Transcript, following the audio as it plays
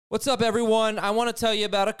What's up, everyone? I want to tell you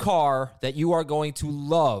about a car that you are going to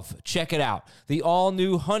love. Check it out. The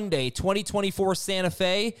all-new Hyundai 2024 Santa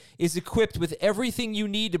Fe is equipped with everything you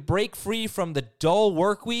need to break free from the dull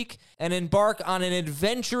work week and embark on an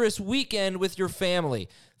adventurous weekend with your family.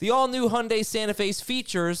 The all-new Hyundai Santa Fe's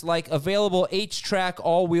features like available H-Track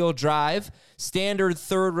all-wheel drive, standard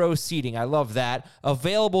third-row seating, I love that,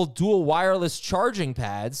 available dual wireless charging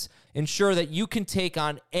pads, ensure that you can take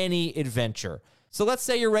on any adventure. So let's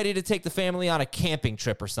say you're ready to take the family on a camping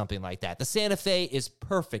trip or something like that. The Santa Fe is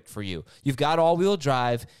perfect for you. You've got all-wheel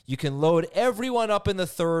drive. You can load everyone up in the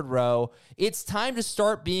third row. It's time to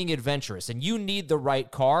start being adventurous, and you need the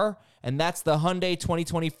right car, and that's the Hyundai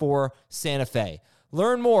 2024 Santa Fe.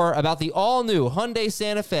 Learn more about the all-new Hyundai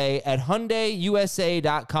Santa Fe at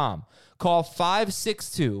HyundaiUSA.com. Call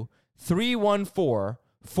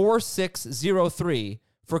 562-314-4603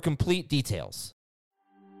 for complete details.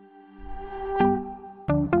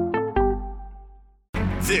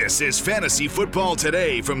 This is Fantasy Football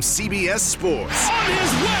Today from CBS Sports. On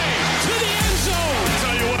his way to the end zone. I'll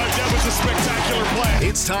tell you what, that was a spectacular play.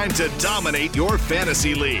 It's time to dominate your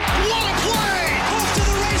fantasy league. What a play! Off to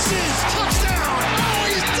the races. Touchdown. Oh,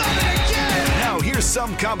 he's done it again. Now here's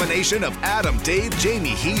some combination of Adam, Dave, Jamie,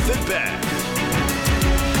 Heath, and Ben.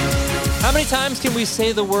 How many times can we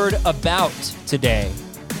say the word about today?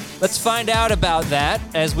 Let's find out about that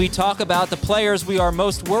as we talk about the players we are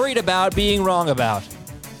most worried about being wrong about.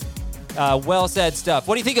 Well said stuff.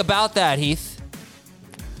 What do you think about that, Heath?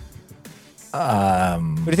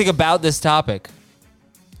 What do you think about this topic?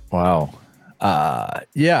 Wow.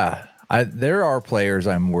 Yeah, there are players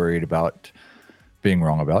I'm worried about being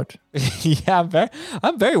wrong about. Yeah,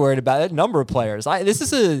 I'm very worried about a number of players. This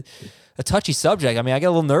is a touchy subject. I mean, I get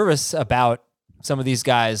a little nervous about some of these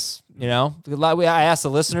guys, you know. I asked the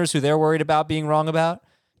listeners who they're worried about being wrong about.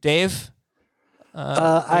 Dave?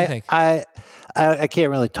 What do you think? I can't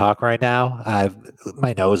really talk right now.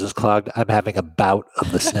 My nose is clogged. I'm having a bout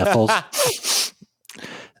of the sniffles.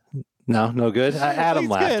 No good. Adam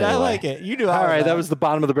laughed. Good. Anyway. I like it. You do all right. That was the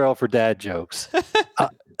bottom of the barrel for dad jokes.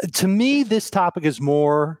 To me, this topic is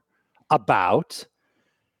more about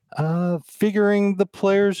figuring the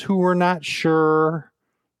players who we're not sure,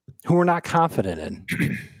 who we're not confident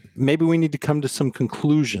in. Maybe we need to come to some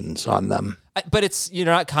conclusions on them. But you're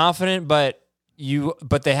not confident, but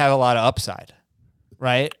they have a lot of upside,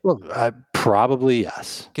 right? Well, probably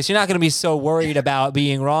yes. Because you're not going to be so worried about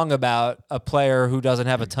being wrong about a player who doesn't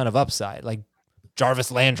have a ton of upside, like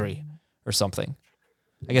Jarvis Landry or something.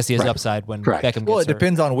 I guess he has upside when Beckham gets Well, it hurt.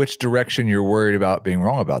 depends on which direction you're worried about being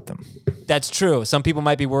wrong about them. That's true. Some people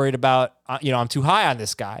might be worried about, I'm too high on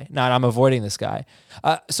this guy, not I'm avoiding this guy.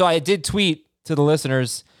 So I did tweet to the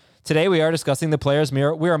listeners, today we are discussing the players we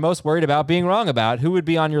are most worried about being wrong about. Who would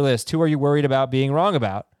be on your list? Who are you worried about being wrong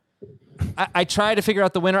about? I tried to figure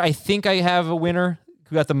out the winner. I think I have a winner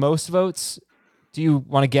who got the most votes. Do you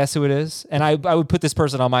want to guess who it is? And I would put this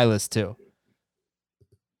person on my list too.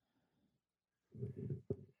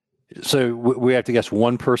 So we have to guess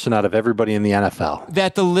one person out of everybody in the NFL.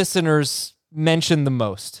 That the listeners mentioned the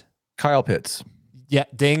most. Kyle Pitts. Yeah,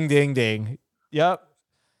 ding, ding, ding. Yep.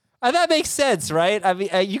 That makes sense, right? I mean,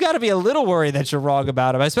 you got to be a little worried that you're wrong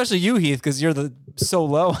about him, especially you, Heath, because you're so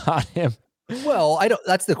low on him. Well,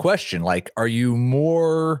 that's the question. Like, are you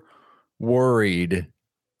more worried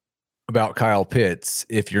about Kyle Pitts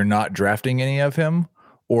if you're not drafting any of him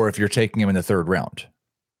or if you're taking him in the third round?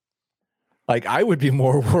 Like, I would be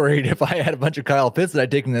more worried if I had a bunch of Kyle Pitts that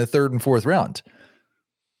I'd take him in the third and fourth round.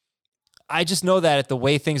 I just know that at the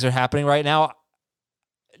way things are happening right now,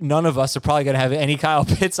 none of us are probably going to have any Kyle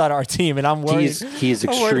Pitts on our team, and I'm worried. He's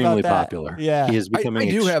extremely popular. Yeah, he is becoming.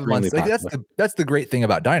 I do have extremely like, popular. that's the great thing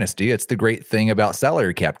about Dynasty. It's the great thing about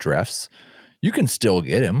salary cap drafts. You can still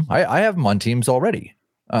get him. I have him on teams already.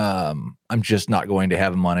 I'm just not going to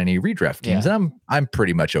have him on any redraft teams, and I'm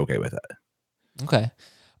pretty much okay with that. Okay.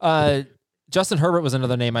 Justin Herbert was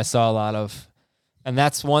another name I saw a lot of, and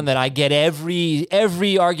that's one that I get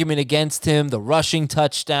every argument against him. The rushing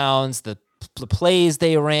touchdowns, the plays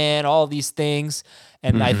they ran, all these things.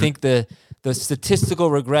 And I think the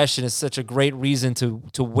statistical regression is such a great reason to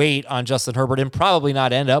wait on Justin Herbert and probably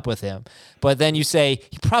not end up with him. But then you say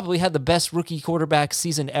he probably had the best rookie quarterback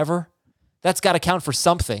season ever. That's got to count for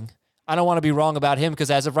something. I don't want to be wrong about him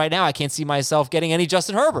because as of right now, I can't see myself getting any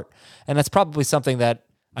Justin Herbert. And that's probably something that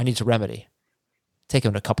I need to remedy. Take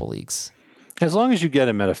him to a couple leagues. As long as you get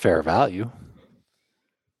him at a fair value.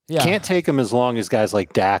 Yeah. Can't take him as long as guys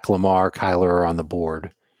like Dak, Lamar, Kyler are on the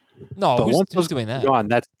board. No, But who's once those doing that? Gone,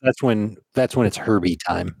 that's when it's Herbie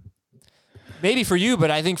time. maybe for you,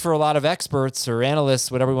 but I think for a lot of experts or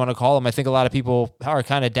analysts, whatever we want to call them, I think a lot of people are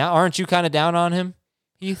kind of down. Aren't you kind of down on him,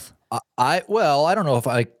 Heath? I don't know if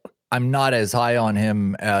I'm not as high on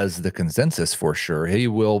him as the consensus for sure. He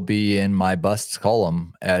will be in my busts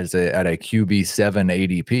column at a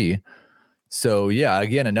QB7 ADP. So yeah,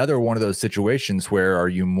 again, another one of those situations where are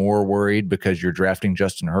you more worried because you're drafting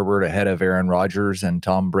Justin Herbert ahead of Aaron Rodgers and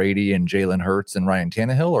Tom Brady and Jalen Hurts and Ryan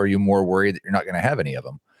Tannehill? Or are you more worried that you're not going to have any of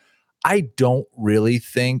them? I don't really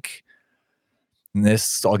think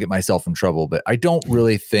I'll get myself in trouble, but I don't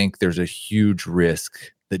really think there's a huge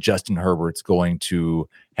risk that Justin Herbert's going to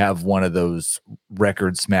have one of those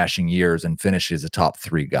record smashing years and finish as a top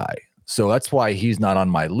 3 guy. So that's why he's not on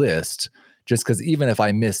my list. Just because even if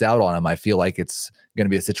I miss out on him, I feel like it's going to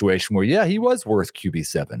be a situation where, yeah, he was worth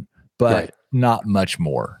QB7, but not much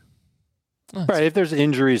more. Right. If there's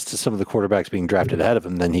injuries to some of the quarterbacks being drafted ahead of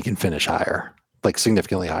him, then he can finish higher, like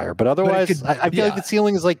significantly higher. But otherwise, I feel like the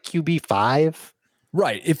ceiling is like QB5.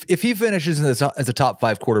 Right. If he finishes as a top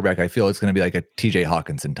 5 quarterback, I feel it's going to be like a TJ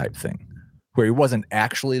Hawkinson type thing where he wasn't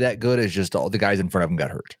actually that good. It's just all the guys in front of him got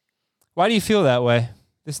hurt. Why do you feel that way?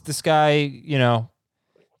 This guy,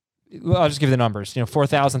 I'll just give you the numbers.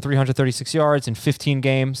 4,336 yards in 15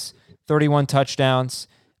 games, 31 touchdowns.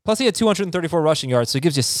 Plus he had 234 rushing yards, so it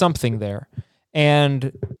gives you something there.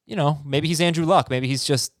 And, maybe he's Andrew Luck. Maybe he's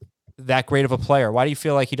just that great of a player. Why do you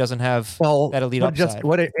feel like he doesn't have that elite upside?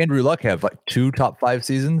 What did Andrew Luck have? Like 2 top 5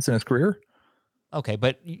 seasons in his career? Okay,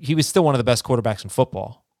 but he was still one of the best quarterbacks in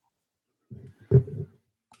football.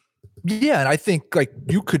 Yeah, and I think like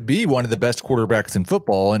you could be one of the best quarterbacks in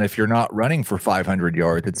football, and if you're not running for 500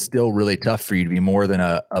 yards, it's still really tough for you to be more than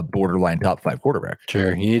a borderline top 5 quarterback.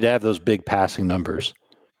 Sure, you need to have those big passing numbers.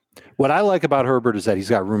 What I like about Herbert is that he's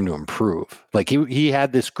got room to improve. Like he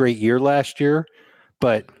had this great year last year,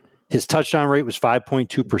 but his touchdown rate was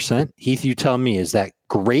 5.2%. Heath, you tell me, is that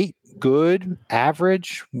great, good,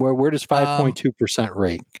 average? Where does 5.2%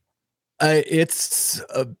 rank? It's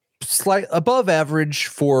slight above average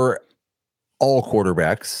for all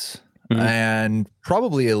quarterbacks and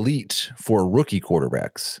probably elite for rookie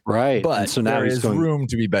quarterbacks. Right. But and so now there is room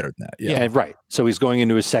to be better than that. Yeah, right. So he's going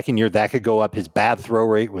into his second year. That could go up. His bad throw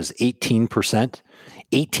rate was 18%.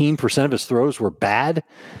 18% of his throws were bad.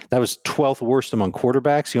 That was 12th worst among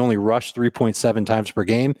quarterbacks. He only rushed 3.7 times per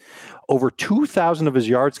game. Over 2,000 of his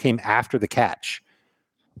yards came after the catch.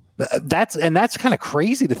 That's kind of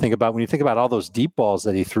crazy to think about when you think about all those deep balls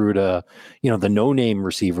that he threw to, the no-name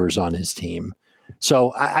receivers on his team.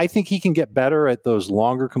 So I think he can get better at those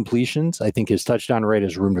longer completions. I think his touchdown rate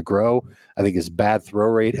has room to grow. I think his bad throw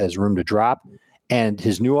rate has room to drop. And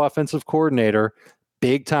his new offensive coordinator,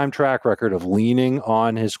 big time track record of leaning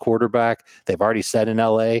on his quarterback. They've already said in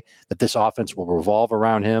LA that this offense will revolve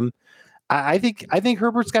around him. I think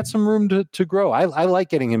Herbert's got some room to grow. I like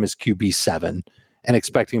getting him as QB7 and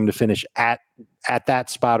expecting him to finish at that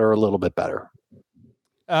spot or a little bit better.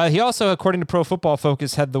 He also, according to Pro Football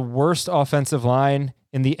Focus, had the worst offensive line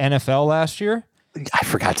in the NFL last year. I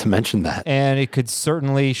forgot to mention that. And it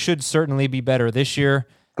should certainly be better this year.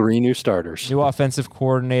 3 new starters. New offensive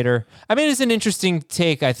coordinator. I mean, it's an interesting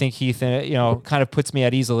take, I think, Heath, and kind of puts me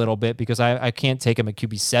at ease a little bit because I can't take him at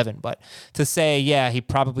QB7. But to say, yeah, he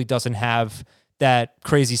probably doesn't have that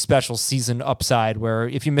crazy special season upside where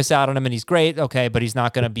if you miss out on him and he's great, okay, but he's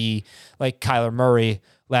not going to be like Kyler Murray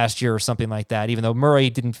last year or something like that, even though Murray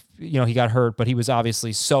didn't, he got hurt, but he was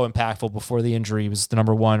obviously so impactful before the injury. He was the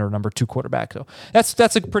number 1 or number 2 quarterback. So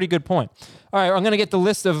that's a pretty good point. All right, I'm going to get the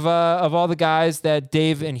list of all the guys that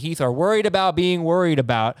Dave and Heath are worried about being worried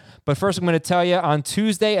about. But first, I'm going to tell you on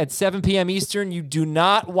Tuesday at 7 p.m. Eastern, you do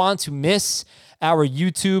not want to miss our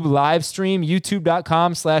YouTube live stream,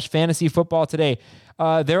 youtube.com/fantasyfootballtoday.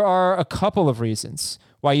 There are a couple of reasons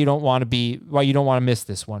why you don't want to miss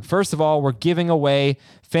this one. First of all, we're giving away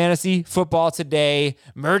Fantasy Football Today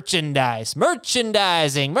merchandising.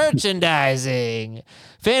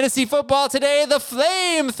 Fantasy Football Today, the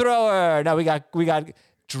flamethrower. Now we got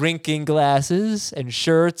drinking glasses and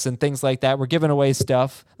shirts and things like that. We're giving away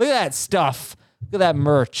stuff. Look at that stuff. Look at that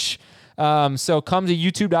merch. So come to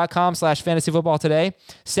youtube.com/fantasyfootballtoday,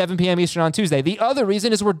 7 p.m. Eastern on Tuesday. The other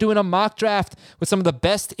reason is we're doing a mock draft with some of the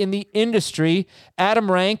best in the industry.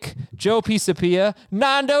 Adam Rank, Joe Pisapia,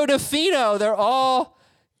 Nando DeFino. They're all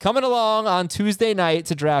coming along on Tuesday night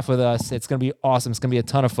to draft with us. It's going to be awesome. It's going to be a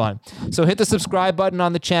ton of fun. So hit the subscribe button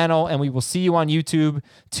on the channel, and we will see you on YouTube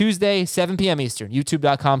Tuesday, 7 p.m. Eastern,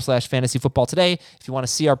 youtube.com/fantasyfootballtoday. If you want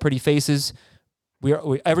to see our pretty faces,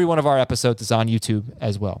 every one of our episodes is on YouTube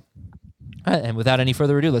as well. And without any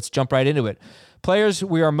further ado, let's jump right into it. Players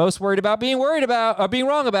we are most worried about being wrong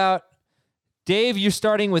about. Dave, you're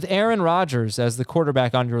starting with Aaron Rodgers as the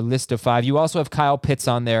quarterback on your list of 5. You also have Kyle Pitts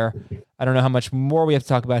on there. I don't know how much more we have to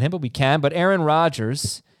talk about him, but we can. But Aaron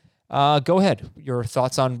Rodgers, go ahead. Your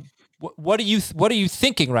thoughts on what are you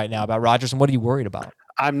thinking right now about Rodgers, and what are you worried about?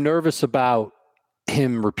 I'm nervous about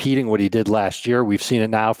him repeating what he did last year. We've seen it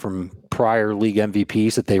now from prior league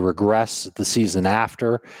MVPs that they regress the season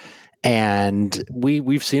after. And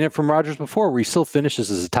we've seen it from Rodgers before, where he still finishes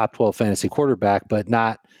as a top 12 fantasy quarterback, but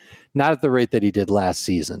not at the rate that he did last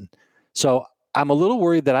season. So I'm a little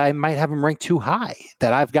worried that I might have him ranked too high,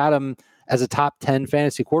 that I've got him as a top 10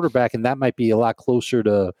 fantasy quarterback, and that might be a lot closer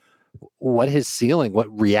to what his ceiling, what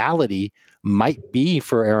reality might be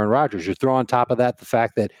for Aaron Rodgers. You throw on top of that the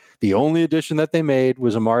fact that the only addition that they made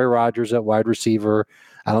was Amari Rodgers at wide receiver.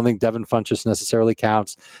 I don't think Devin Funchess necessarily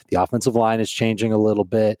counts. The offensive line is changing a little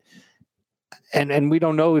bit. And we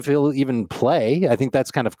don't know if he'll even play. I think that's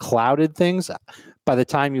kind of clouded things. By the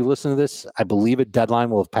time you listen to this, I believe a deadline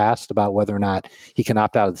will have passed about whether or not he can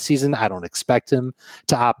opt out of the season. I don't expect him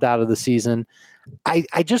to opt out of the season. I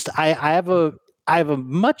have a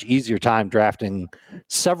much easier time drafting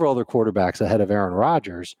several other quarterbacks ahead of Aaron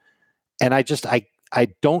Rodgers. And I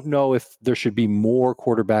don't know if there should be more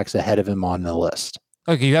quarterbacks ahead of him on the list.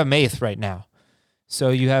 Okay, you have Maith right now. So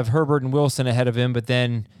you have Herbert and Wilson ahead of him, but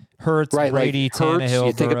then Hurts, right, Brady, like Hurts, Tannehill,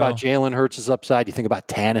 you think Burrow. about Jalen Hurts' upside. You think about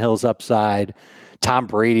Tannehill's upside. Tom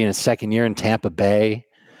Brady in his second year in Tampa Bay.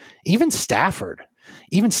 Even Stafford.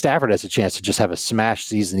 Has a chance to just have a smash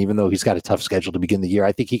season, even though he's got a tough schedule to begin the year.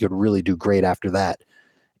 I think he could really do great after that.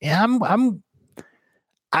 Yeah,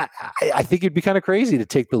 I think it'd be kind of crazy to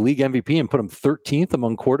take the league MVP and put him 13th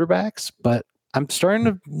among quarterbacks, but I'm starting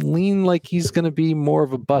to lean like he's going to be more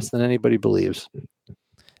of a bust than anybody believes.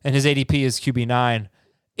 And his ADP is QB9.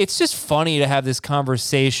 It's just funny to have this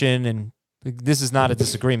conversation, and this is not a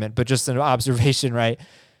disagreement, but just an observation, right?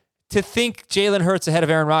 To think Jalen Hurts ahead of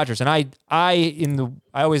Aaron Rodgers. And I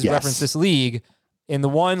always reference this league. In the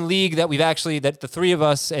one league that that the three of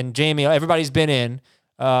us and Jamie, everybody's been in,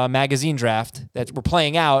 magazine draft that we're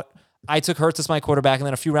playing out, I took Hurts as my quarterback, and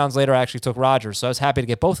then a few rounds later, I actually took Rodgers. So I was happy to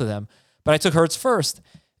get both of them. But I took Hurts first.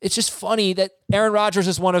 It's just funny that Aaron Rodgers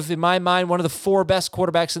is in my mind, one of the 4 best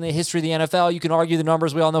quarterbacks in the history of the NFL. You can argue the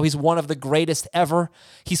numbers. We all know he's one of the greatest ever.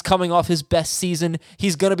 He's coming off his best season.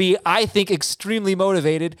 He's going to be, I think, extremely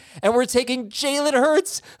motivated. And we're taking Jalen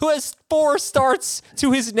Hurts, who has 4 starts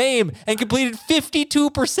to his name and completed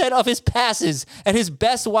 52% of his passes. And his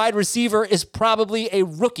best wide receiver is probably a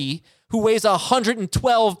rookie who weighs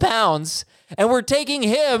 112 pounds. And we're taking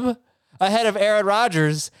him ahead of Aaron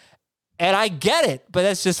Rodgers. And I get it, but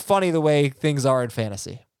that's just funny the way things are in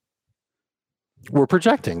fantasy. We're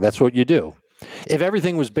projecting. That's what you do. If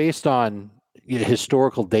everything was based on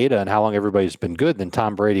historical data and how long everybody's been good, then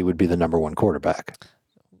Tom Brady would be the number 1 quarterback.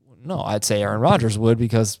 No, I'd say Aaron Rodgers would,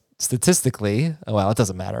 because statistically, well, it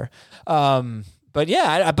doesn't matter. But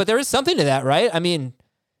yeah, but there is something to that, right? I mean,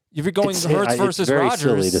 if you're going Hurts versus Rodgers, it's very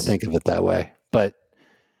silly to think of it that way, but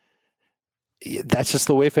that's just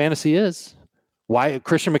the way fantasy is. Why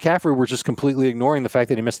Christian McCaffrey, we're just completely ignoring the fact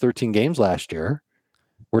that he missed 13 games last year.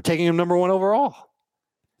 We're taking him number 1 overall.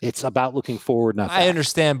 It's about looking forward, not back. I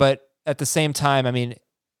understand, but at the same time, I mean,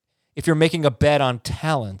 if you're making a bet on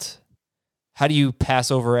talent, how do you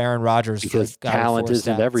pass over Aaron Rodgers? Because talent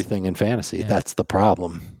isn't everything in fantasy. Yeah. That's the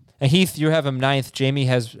problem. And Heath, you have him 9th. Jamie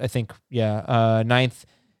has, I think, 9th,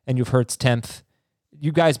 and you've Hurts 10th.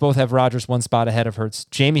 You guys both have Rodgers 1 spot ahead of Hurts.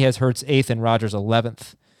 Jamie has Hurts 8th and Rodgers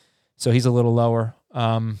 11th. So he's a little lower.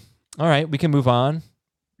 All right, we can move on.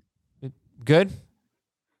 Good?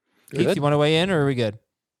 Heath, you want to weigh in, or are we good?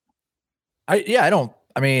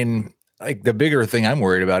 The bigger thing I'm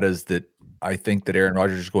worried about is that I think that Aaron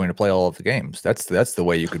Rodgers is going to play all of the games. That's the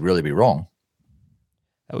way you could really be wrong.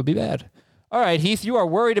 That would be bad. All right, Heath, you are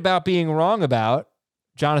worried about being wrong about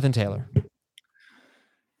Jonathan Taylor.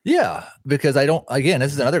 Yeah, because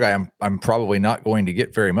this is another guy I'm probably not going to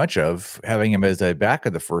get very much of, having him as a back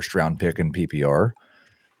of the first round pick in PPR,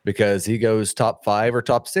 because he goes top 5 or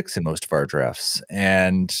top 6 in most of our drafts.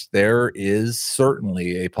 And there is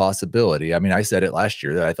certainly a possibility. I mean, I said it last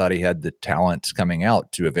year that I thought he had the talent coming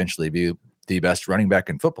out to eventually be the best running back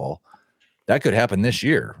in football. That could happen this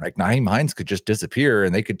year. Like, Nyheim Hines could just disappear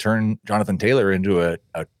and they could turn Jonathan Taylor into a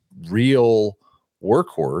real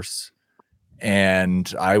workhorse.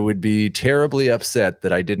 And I would be terribly upset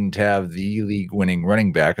that I didn't have the league-winning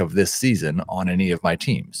running back of this season on any of my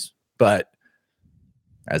teams. But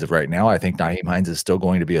as of right now, I think Nyheim Hines is still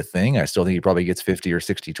going to be a thing. I still think he probably gets 50 or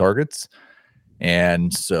 60 targets.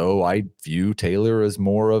 And so I view Taylor as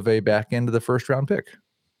more of a back end of the first-round pick.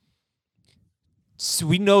 So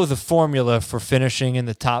we know the formula for finishing in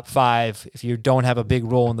the top 5 if you don't have a big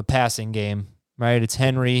role in the passing game, right? It's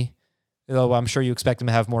Henry, though I'm sure you expect him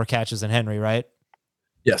to have more catches than Henry, right?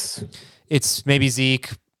 Yes. It's maybe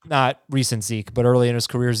Zeke, not recent Zeke, but early in his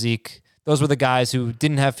career Zeke. Those were the guys who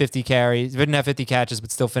didn't have 50 carries, didn't have 50 catches,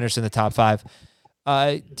 but still finished in the top 5.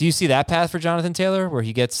 Do you see that path for Jonathan Taylor, where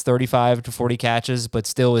he gets 35 to 40 catches, but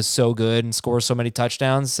still is so good and scores so many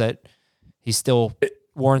touchdowns that he still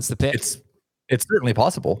warrants the pick? It's certainly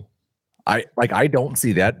possible. I don't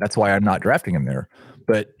see that. That's why I'm not drafting him there.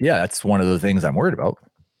 But yeah, that's one of the things I'm worried about.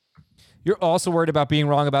 You're also worried about being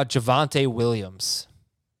wrong about Javonte Williams.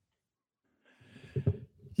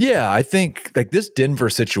 Yeah, I think like this Denver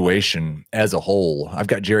situation as a whole, I've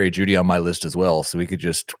got Jerry Jeudy on my list as well, so we could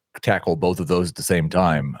just tackle both of those at the same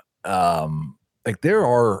time. Like there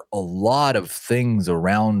are a lot of things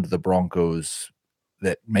around the Broncos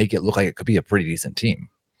that make it look like it could be a pretty decent team.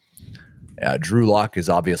 Drew Lock is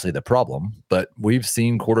obviously the problem, but we've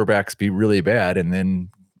seen quarterbacks be really bad and then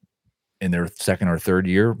in their second or third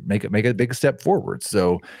year make a big step forward.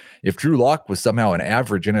 So if Drew Lock was somehow an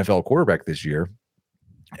average NFL quarterback this year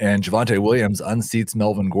and Javonte Williams unseats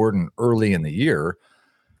Melvin Gordon early in the year,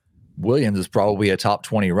 Williams is probably a top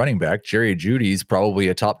 20 running back. Jerry Jeudy's probably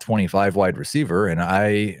a top 25 wide receiver. And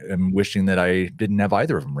I am wishing that I didn't have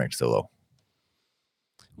either of them ranked so low.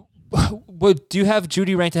 Do you have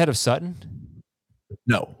Jeudy ranked ahead of Sutton?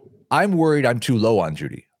 No, I'm worried I'm too low on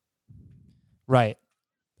Jeudy. Right.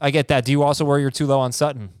 I get that. Do you also worry you're too low on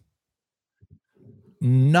Sutton?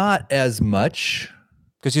 Not as much.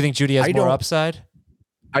 Because you think Jeudy has more upside?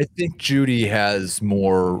 I think Jeudy has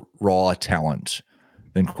more raw talent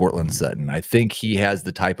than Courtland Sutton. I think he has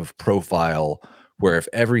the type of profile where if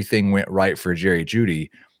everything went right for Jerry Jeudy,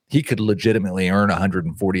 he could legitimately earn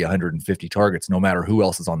 140, 150 targets no matter who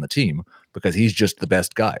else is on the team because he's just the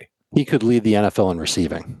best guy. He could lead the NFL in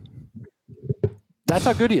receiving. That's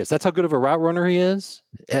how good he is. That's how good of a route runner he is.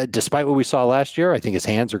 Despite what we saw last year, I think his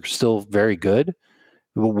hands are still very good.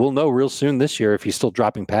 We'll know real soon this year if he's still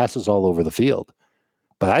dropping passes all over the field.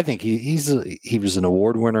 But I think he was an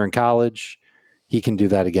award winner in college. He can do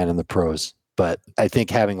that again in the pros. But I think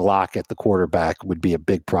having Locke at the quarterback would be a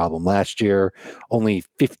big problem. Last year, only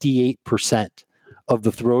 58% of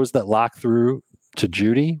the throws that Locke threw to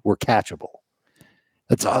Jeudy were catchable.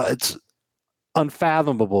 It's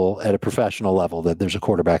unfathomable at a professional level that there's a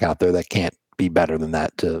quarterback out there that can't be better than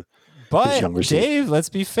that to his young receiver. Dave, let's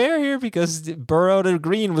be fair here because Burrow to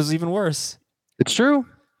Green was even worse. It's true.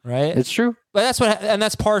 Right? It's true. But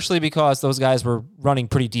that's partially because those guys were running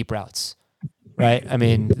pretty deep routes. Right? I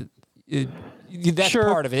mean, that's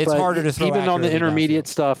part of it. It's harder to throw even on the intermediate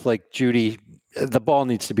stuff like Jeudy, the ball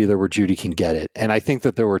needs to be there where Jeudy can get it. And I think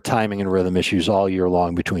that there were timing and rhythm issues all year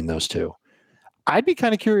long between those two. I'd be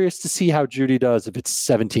kind of curious to see how Jeudy does if it's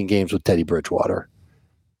 17 games with Teddy Bridgewater.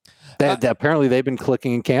 Apparently they've been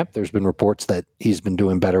clicking in camp. There's been reports that he's been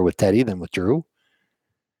doing better with Teddy than with Drew.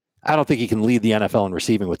 I don't think he can lead the NFL in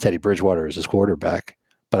receiving with Teddy Bridgewater as his quarterback,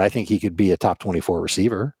 but I think he could be a top 24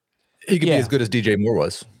 receiver. He could be as good as DJ Moore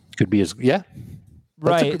was. Could be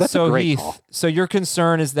right. That's a great Heath, call. So your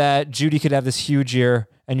concern is that Jeudy could have this huge year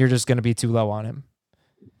and you're just going to be too low on him.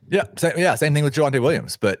 Yeah. Same thing with Javonte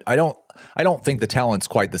Williams, but I don't think the talent's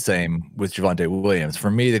quite the same with Javonte Williams.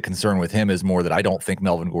 For me, the concern with him is more that I don't think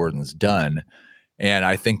Melvin Gordon's done. And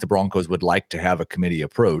I think the Broncos would like to have a committee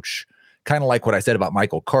approach, kind of like what I said about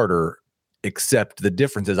Michael Carter, except the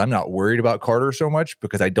difference is I'm not worried about Carter so much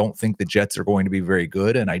because I don't think the Jets are going to be very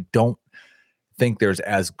good. And I don't think there's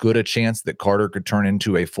as good a chance that Carter could turn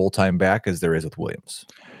into a full-time back as there is with Williams.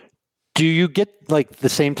 Do you get like the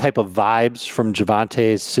same type of vibes from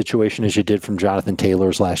Javonte's situation as you did from Jonathan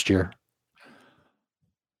Taylor's last year?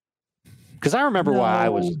 Because I remember why I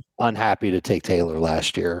was unhappy to take Taylor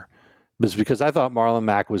last year. It was because I thought Marlon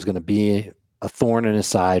Mack was going to be a thorn in his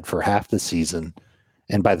side for half the season.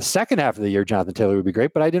 And by the second half of the year, Jonathan Taylor would be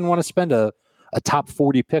great, but I didn't want to spend a top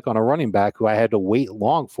 40 pick on a running back who I had to wait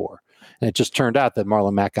long for. And it just turned out that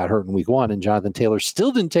Marlon Mack got hurt in week 1 and Jonathan Taylor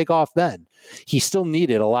still didn't take off then. He still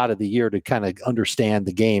needed a lot of the year to kind of understand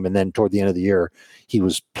the game. And then toward the end of the year, he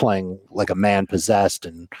was playing like a man possessed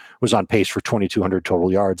and was on pace for 2,200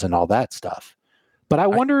 total yards and all that stuff. But I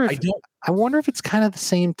wonder if it's kind of the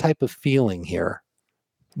same type of feeling here.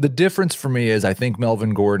 The difference for me is I think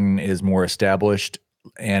Melvin Gordon is more established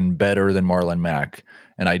and better than Marlon Mack.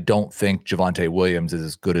 And I don't think Javonte Williams is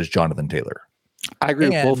as good as Jonathan Taylor. I agree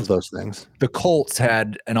with both of those things. The Colts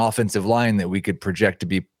had an offensive line that we could project to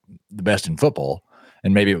be the best in football.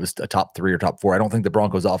 And maybe it was a top 3 or top 4. I don't think the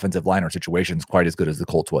Broncos offensive line or situation is quite as good as the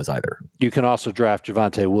Colts was either. You can also draft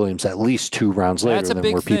Javonte Williams at least 2 rounds later than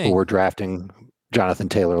where people were drafting Jonathan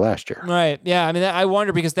Taylor last year. Right. Yeah. I mean, I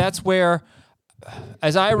wonder because that's where,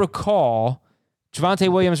 as I recall,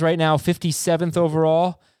 Javonte Williams right now, 57th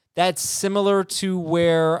overall. That's similar to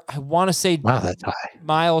where I want to say, wow, that's high.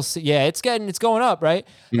 Miles. Yeah, it's going up, right?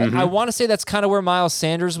 Mm-hmm. I want to say that's kind of where Miles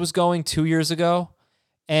Sanders was going 2 years ago.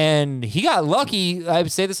 And he got lucky. I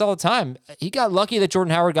would say this all the time. He got lucky that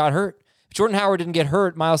Jordan Howard got hurt. If Jordan Howard didn't get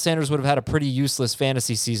hurt, Miles Sanders would have had a pretty useless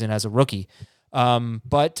fantasy season as a rookie.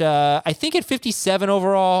 But I think at 57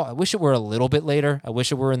 overall, I wish it were a little bit later. I wish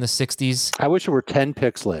it were in the 60s. I wish it were 10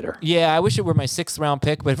 picks later. Yeah, I wish it were my 6th round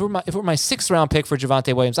pick. But if it were my 6th round pick for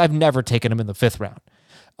Javonte Williams, I've never taken him in the 5th round.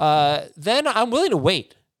 Then I'm willing to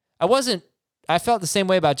wait. I felt the same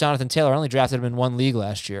way about Jonathan Taylor. I only drafted him in one league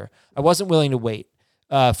last year. I wasn't willing to wait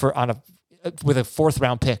with a 4th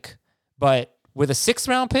round pick. But with a 6th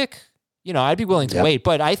round pick, I'd be willing to wait.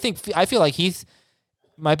 But I feel like Heath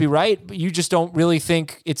might be right, but you just don't really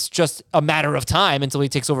think it's just a matter of time until he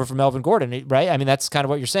takes over from Melvin Gordon, right? I mean, that's kind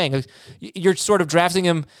of what you're saying. You're sort of drafting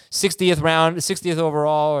him 60th round, 60th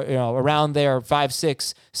overall, around there,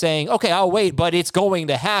 5-6, saying, okay, I'll wait, but it's going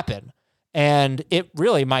to happen. And it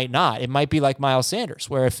really might not. It might be like Miles Sanders,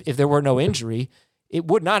 where if there were no injury, it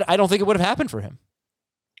would not. I don't think it would have happened for him.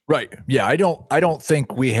 Right. Yeah. I don't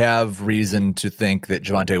think we have reason to think that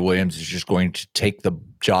Javonte Williams is just going to take the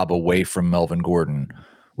job away from Melvin Gordon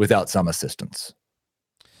without some assistance.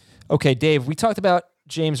 Okay, Dave, we talked about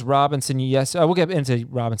James Robinson. Yes, we'll get into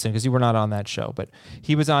Robinson because you were not on that show, but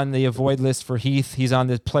he was on the avoid list for Heath. He's on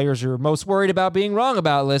the players you're most worried about being wrong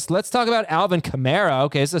about list. Let's talk about Alvin Kamara.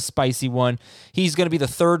 Okay, it's a spicy one. He's going to be the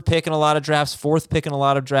 3rd pick in a lot of drafts, 4th pick in a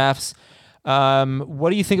lot of drafts. What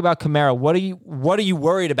do you think about Kamara? What are you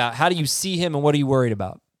worried about? How do you see him, and what are you worried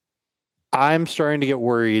about? I'm starting to get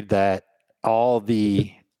worried that all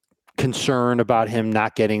the concern about him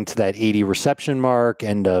not getting to that 80 reception mark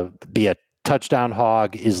and be a touchdown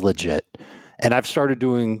hog is legit. And I've started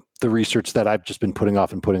doing the research that I've just been putting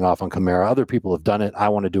off on Kamara. Other people have done it. I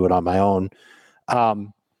want to do it on my own.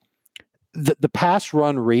 The pass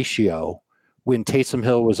run ratio when Taysom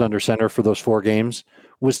Hill was under center for those 4 games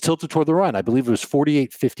was tilted toward the run. I believe it was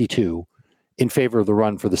 48-52 in favor of the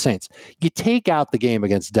run for the Saints. You take out the game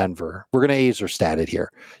against Denver. We're going to A's or stat it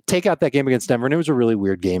here. Take out that game against Denver, and it was a really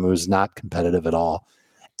weird game. It was not competitive at all.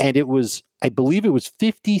 And it was, I believe it was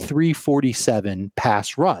 53-47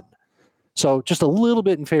 pass run. So just a little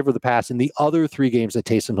bit in favor of the pass. In the other 3 games that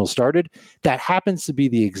Taysom Hill started, that happens to be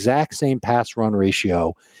the exact same pass run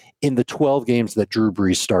ratio in the 12 games that Drew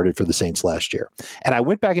Brees started for the Saints last year. And I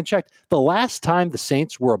went back and checked. The last time the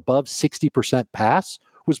Saints were above 60% pass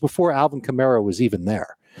was before Alvin Kamara was even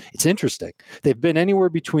there. It's interesting. They've been anywhere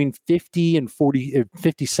between 50 and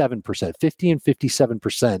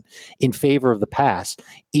 57% in favor of the pass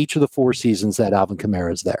each of the 4 seasons that Alvin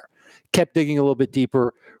Kamara is there. Kept digging a little bit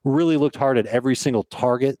deeper, really looked hard at every single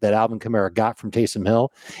target that Alvin Kamara got from Taysom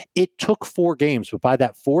Hill. It took 4 games, but by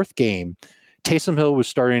that 4th game, Taysom Hill was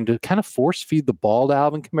starting to kind of force feed the ball to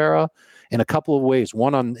Alvin Kamara in a couple of ways.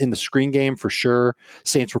 One in the screen game for sure.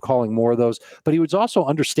 Saints were calling more of those, but he was also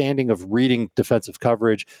understanding of reading defensive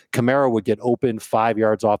coverage. Kamara would get open 5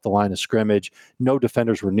 yards off the line of scrimmage. No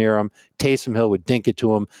defenders were near him. Taysom Hill would dink it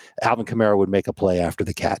to him. Alvin Kamara would make a play after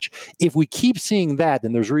the catch. If we keep seeing that,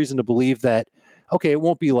 then there's reason to believe that, okay, it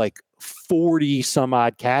won't be like 40 some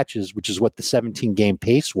odd catches, which is what the 17 game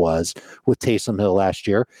pace was with Taysom Hill last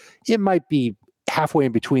year. It might be halfway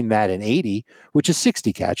in between that and 80, which is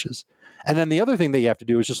 60 catches. And then the other thing that you have to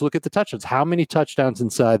do is just look at the touchdowns. How many touchdowns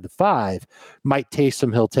inside the 5 might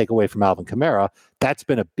Taysom Hill take away from Alvin Kamara? That's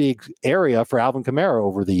been a big area for Alvin Kamara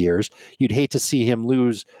over the years. You'd hate to see him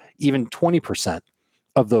lose even 20%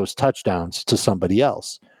 of those touchdowns to somebody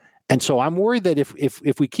else. And so I'm worried that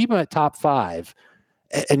if we keep him at top 5,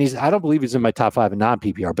 and I don't believe he's in my top 5 in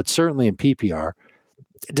non-PPR, but certainly in PPR,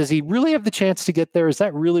 does he really have the chance to get there? Is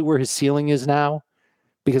that really where his ceiling is now?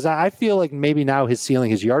 Because I feel like maybe now his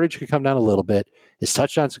ceiling, his yardage could come down a little bit, his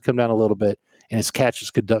touchdowns could come down a little bit, and his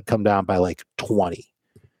catches could come down by like 20.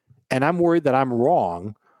 And I'm worried that I'm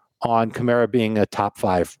wrong on Kamara being a top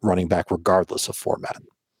 5 running back regardless of format.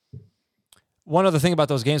 One other thing about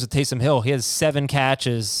those games with Taysom Hill, he has 7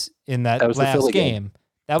 catches in that last game.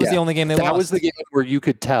 That was the only game they lost. That was the game where you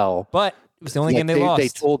could tell. But it was the only game they lost. They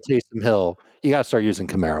told Taysom Hill, you got to start using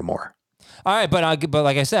Kamara more. All right, but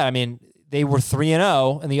like I said, I mean, they were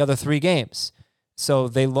 3-0 in the other 3 games. So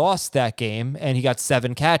they lost that game, and he got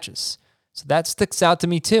 7 catches. So that sticks out to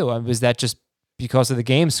me, too. Was that just because of the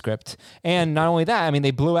game script? And not only that, I mean,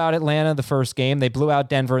 they blew out Atlanta the first game. They blew out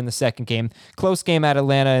Denver in the second game. Close game at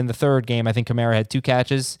Atlanta in the third game. I think Kamara had 2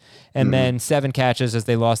 catches, and then 7 catches as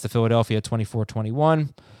they lost to Philadelphia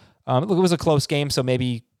 24-21. Look, it was a close game, so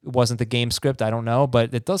maybe it wasn't the game script. I don't know,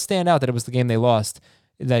 but it does stand out that it was the game they lost,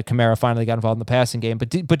 that Kamara finally got involved in the passing game. But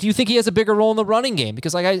do you think he has a bigger role in the running game?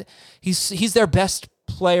 Because he's their best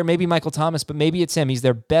player, maybe Michael Thomas, but maybe it's him. He's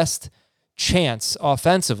their best chance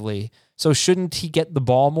offensively. So shouldn't he get the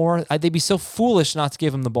ball more? They'd be so foolish not to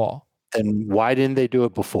give him the ball. And why didn't they do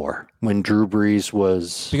it before when Drew Brees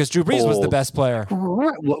was? Because Drew Brees was the best player.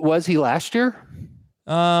 What was he last year?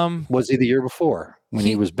 Was he the year before when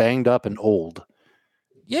he was banged up and old?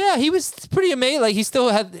 Yeah, he was pretty amazing. Like, he still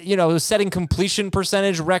had, was setting completion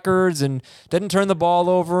percentage records and didn't turn the ball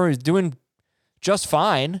over. He's doing just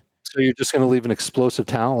fine. So you're just going to leave an explosive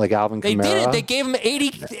talent like Alvin Kamara? They did it. They gave him 80.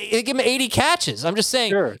 They gave him 80 catches. I'm just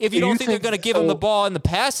saying, sure. If you don't think they're going to give him the ball in the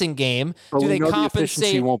passing game, do they compensate? The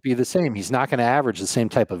efficiency won't be the same. He's not going to average the same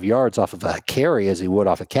type of yards off of a carry as he would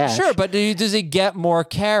off a catch. Sure, but does he get more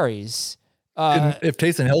carries? If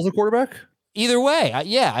Taysom Hill's a quarterback? Either way,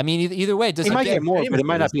 I mean, either way, he might get more, but it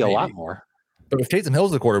might not be a lot more. But if Taysom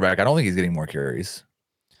Hill's the quarterback, I don't think he's getting more carries.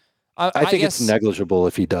 I think it's negligible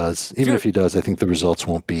if he does. Even if he does, I think the results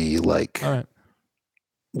won't be like, all right,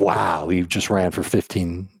 wow, he just ran for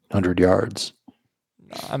 1,500 yards.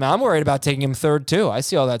 I mean, I'm worried about taking him third too. I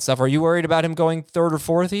see all that stuff. Are you worried about him going third or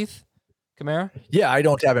fourth, Heath? Kamara? Yeah, I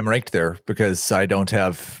don't have him ranked there because I don't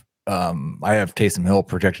have. I have Taysom Hill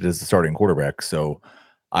projected as the starting quarterback, so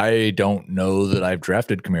I don't know that I've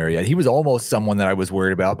drafted Kamara yet. He was almost someone that I was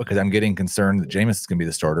worried about because I'm getting concerned that Jameis is going to be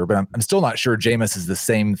the starter, but I'm still not sure Jameis is the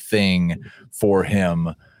same thing for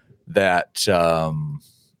him that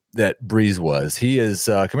that Breeze was. He is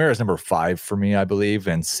Kamara is number 5 for me, I believe,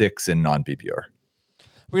 and 6 in non-PPR.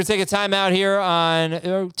 We're going to take a timeout here on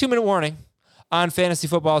 2-minute warning on Fantasy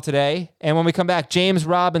Football Today. And when we come back, James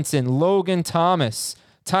Robinson, Logan Thomas,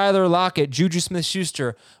 Tyler Lockett, Juju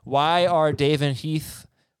Smith-Schuster. Why are Dave and Heath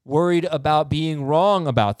worried about being wrong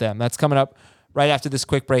about them? That's coming up right after this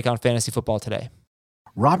quick break on Fantasy Football Today.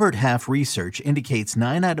 Robert Half research indicates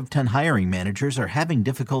 9 out of 10 hiring managers are having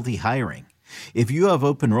difficulty hiring. If you have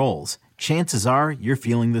open roles, chances are you're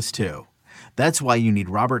feeling this too. That's why you need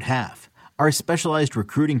Robert Half. Our specialized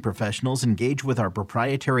recruiting professionals engage with our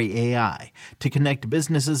proprietary AI to connect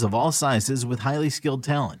businesses of all sizes with highly skilled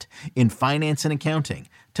talent in finance and accounting,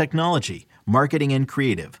 technology, marketing and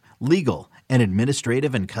creative, legal, and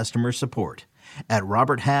administrative and customer support. At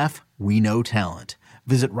Robert Half, we know talent.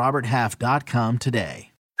 Visit roberthalf.com today.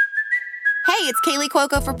 Hey, it's Kaylee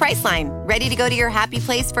Cuoco for Priceline. Ready to go to your happy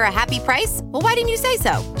place for a happy price? Well, why didn't you say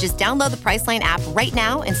so? Just download the Priceline app right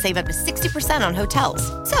now and save up to 60% on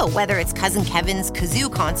hotels. So whether it's Cousin Kevin's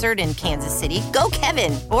Kazoo Concert in Kansas City, go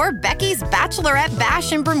Kevin, or Becky's Bachelorette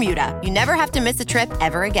Bash in Bermuda, you never have to miss a trip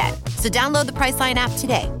ever again. So download the Priceline app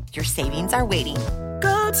today. Your savings are waiting.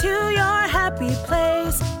 Go to your happy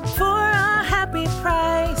place for a happy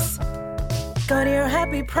price. Go to your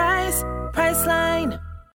happy price, Priceline.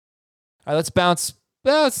 All right, let's bounce.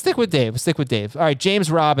 Well, let's stick with Dave. All right,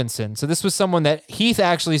 James Robinson. So this was someone that Heath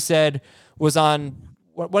actually said was on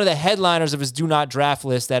one of the headliners of his do not draft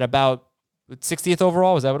list at about 60th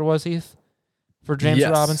overall. Was that what it was, Heath? For James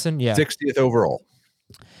Robinson? Yeah. 60th overall.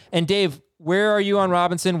 And Dave, where are you on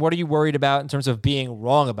Robinson? What are you worried about in terms of being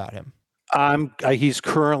wrong about him? He's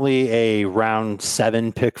currently a round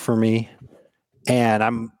 7 pick for me. And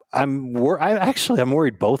I'm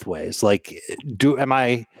worried both ways. Like, am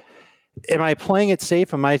I playing it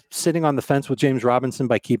safe? Am I sitting on the fence with James Robinson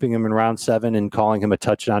by keeping him in round 7 and calling him a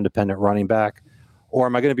touchdown-dependent running back? Or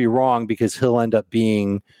am I going to be wrong because he'll end up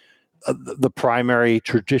being the primary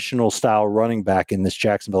traditional-style running back in this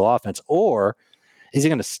Jacksonville offense? Or is he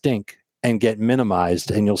going to stink and get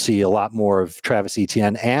minimized, and you'll see a lot more of Travis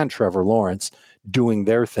Etienne and Trevor Lawrence doing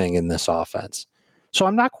their thing in this offense? So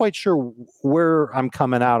I'm not quite sure where I'm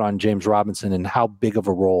coming out on James Robinson and how big of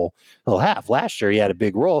a role he'll have. Last year, he had a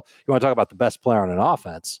big role. You want to talk about the best player on an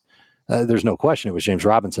offense? There's no question it was James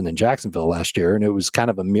Robinson in Jacksonville last year, and it was kind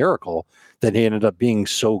of a miracle that he ended up being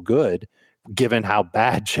so good given how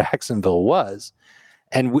bad Jacksonville was.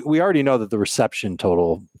 And we already know that the reception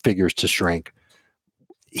total figures to shrink.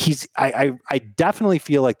 I definitely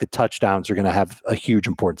feel like the touchdowns are going to have a huge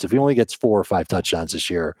importance. If he only gets 4 or 5 touchdowns this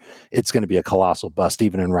year, it's going to be a colossal bust,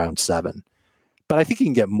 even in round 7. But I think he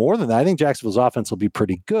can get more than that. I think Jacksonville's offense will be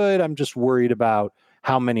pretty good. I'm just worried about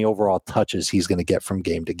how many overall touches he's going to get from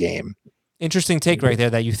game to game. Interesting take right there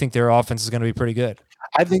that you think their offense is going to be pretty good.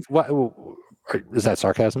 I think is that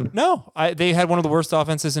sarcasm? No, they had one of the worst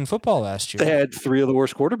offenses in football last year. They had 3 of the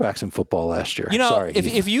worst quarterbacks in football last year.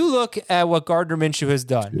 If you look at what Gardner Minshew has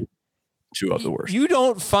done, 2 of the worst. You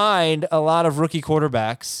don't find a lot of rookie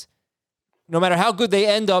quarterbacks, no matter how good they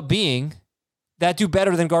end up being, that do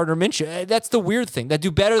better than Gardner Minshew. That's the weird thing. That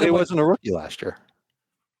do better than he wasn't a rookie last year.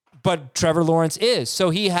 But Trevor Lawrence is. So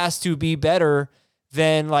he has to be better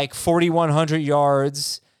than like 4,100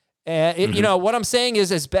 yards. You know, what I'm saying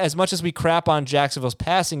is as much as we crap on Jacksonville's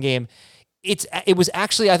passing game, it was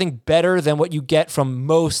actually, I think, better than what you get from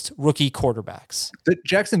most rookie quarterbacks. But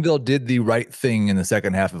Jacksonville did the right thing in the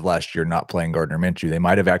second half of last year, not playing Gardner Minshew. They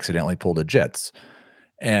might have accidentally pulled a Jets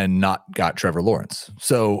and not got Trevor Lawrence.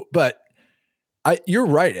 So, but you're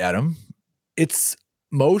right, Adam. It's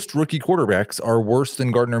most rookie quarterbacks are worse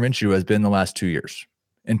than Gardner Minshew has been the last 2 years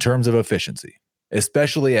in terms of efficiency,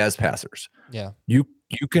 especially as passers. Yeah. You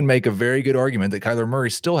can make a very good argument that Kyler Murray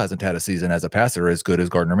still hasn't had a season as a passer as good as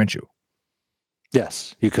Gardner Minshew.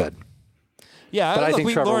 Yes, you could. Yeah, but I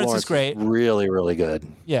think Trevor Lawrence is great. Really, really good.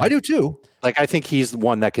 Yeah, I do too. Like, I think he's the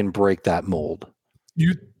one that can break that mold.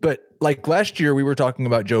 But like last year, we were talking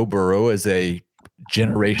about Joe Burrow as a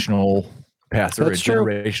generational passer, That's true.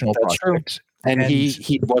 Generational That's prospect. True. And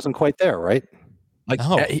he wasn't quite there, right? Like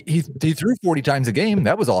he threw 40 times a game.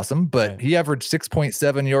 That was awesome, but he averaged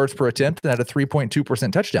 6.7 yards per attempt and had a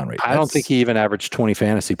 3.2% touchdown rate. I don't think he even averaged 20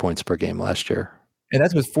 fantasy points per game last year. And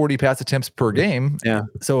that's with 40 pass attempts per game. Yeah.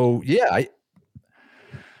 So right.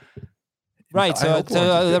 Right.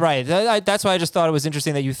 That's why I just thought it was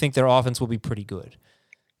interesting that you think their offense will be pretty good.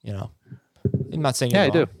 You know, I'm not saying. Yeah, I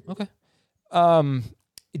do. Okay.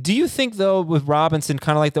 Do you think though, with Robinson,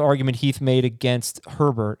 kind of like the argument Heath made against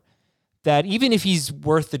Herbert, that even if he's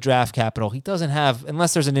worth the draft capital, he doesn't have,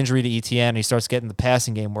 unless there's an injury to ETN and he starts getting the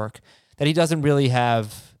passing game work, that he doesn't really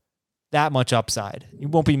have that much upside. He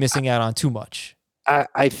won't be missing out on too much.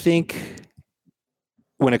 I think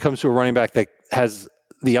when it comes to a running back that has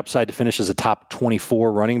the upside to finish as a top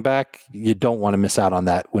 24 running back, you don't want to miss out on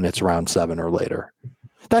that when it's round 7 or later.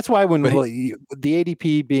 That's why when the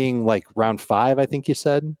ADP being like round 5, I think you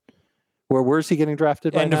said, where's he getting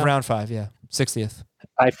drafted? End of round 5, yeah, 60th.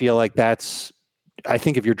 I feel like I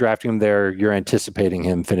think if you're drafting him there, you're anticipating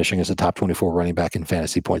him finishing as a top 24 running back in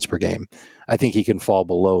fantasy points per game. I think he can fall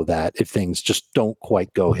below that if things just don't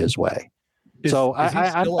quite go his way. I'm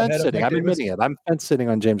fence sitting. I'm admitting it. I'm fence sitting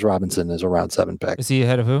on James Robinson as a round 7 pick. Is he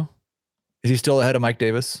ahead of who? Is he still ahead of Mike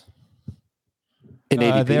Davis? In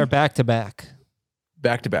ADP? They're back to back.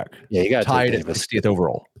 Back to back. Yeah, you got tied at 60th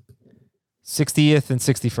overall. 60th and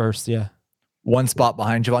 61st, yeah. One spot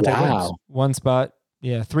behind Javonte Williams. One spot.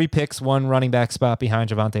 Yeah, 3 picks, 1 running back spot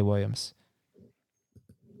behind Javonte Williams.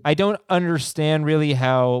 I don't understand really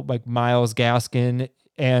how like Myles Gaskin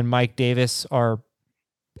and Mike Davis are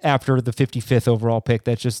after the 55th overall pick.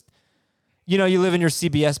 That's just, you live in your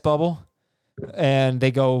CBS bubble and they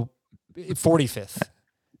go 45th.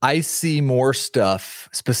 I see more stuff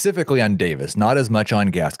specifically on Davis, not as much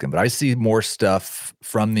on Gaskin, but I see more stuff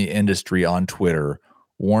from the industry on Twitter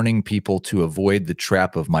warning people to avoid the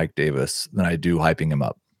trap of Mike Davis than I do hyping him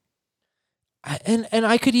up. And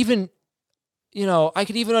I could even,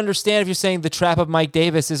 understand if you're saying the trap of Mike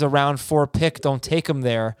Davis is a round 4 pick, don't take him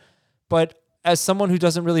there. But as someone who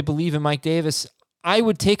doesn't really believe in Mike Davis, I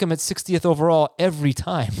would take him at 60th overall every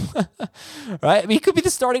time. Right? I mean, he could be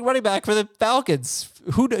the starting running back for the Falcons.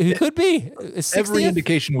 Who could be? 60th? Every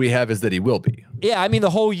indication we have is that he will be. Yeah, I mean,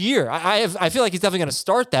 the whole year. I feel like he's definitely going to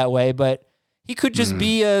start that way, but he could just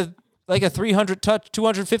be a 300 touch,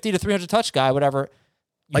 250 to 300 touch guy, whatever.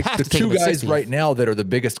 Like the 2 guys right now that are the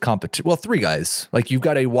biggest competition. Well, 3 guys. Like you've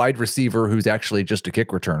got a wide receiver who's actually just a kick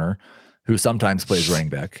returner who sometimes plays running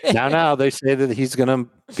back. Now they say that he's going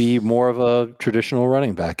to be more of a traditional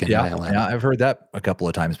running back in Atlanta. Yeah, I've heard that a couple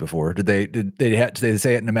of times before. Did they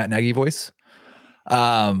say it in a Matt Nagy voice?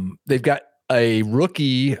 They've got a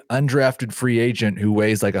rookie undrafted free agent who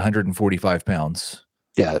weighs like 145 pounds.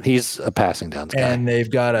 Yeah, he's a passing downs guy. And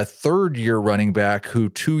they've got a 3rd-year running back who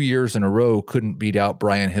 2 years in a row couldn't beat out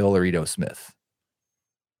Brian Hill or Ito Smith.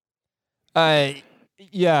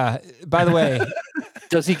 Yeah. By the way,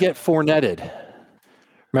 does he get Fournetted?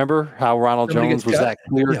 Remember how Ronald Jones was that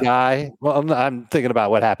clear guy? Well, I'm thinking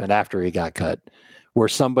about what happened after he got cut, where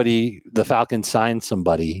the Falcons signed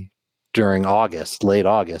somebody during late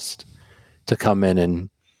August, to come in and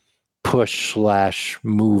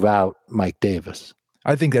push/move out Mike Davis.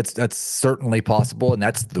 I think that's certainly possible, and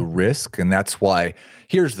that's the risk, and that's why.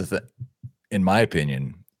 Here's the thing, in my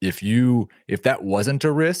opinion, if that wasn't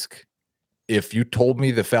a risk, if you told me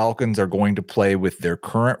the Falcons are going to play with their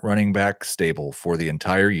current running back stable for the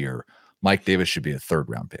entire year, Mike Davis should be a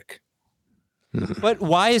 3rd-round pick. But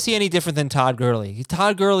why is he any different than Todd Gurley?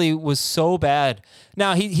 Todd Gurley was so bad.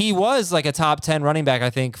 Now, he was like a top 10 running back, I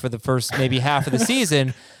think, for the first maybe half of the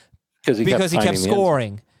season because he kept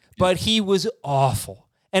scoring. But he was awful.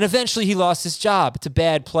 And eventually he lost his job to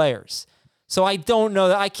bad players. So I don't know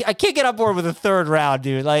that I can't get on board with a third round,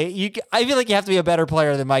 dude. Like I feel like you have to be a better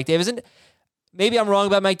player than Mike Davis. And maybe I'm wrong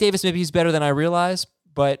about Mike Davis. Maybe he's better than I realize.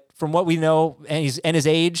 But from what we know and his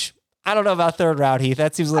age, I don't know about third round, Heath.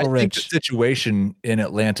 That seems a little rich. I think the situation in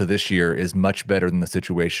Atlanta this year is much better than the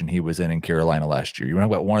situation he was in Carolina last year. You want to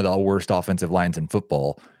talk about one of the worst offensive lines in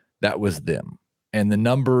football? That was them. And the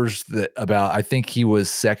numbers I think he was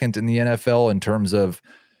second in the NFL in terms of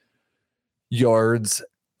yards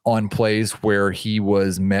on plays where he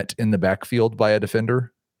was met in the backfield by a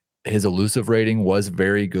defender. His elusive rating was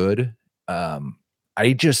very good. I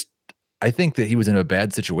think that he was in a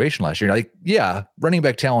bad situation last year. Like, yeah, running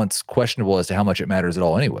back talent's questionable as to how much it matters at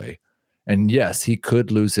all anyway. And yes, he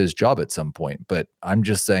could lose his job at some point, but I'm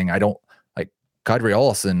just saying I don't like Kadri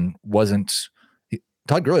Ollison wasn't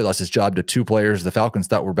Todd Gurley lost his job to two players the Falcons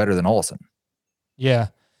thought were better than Ollison. Yeah.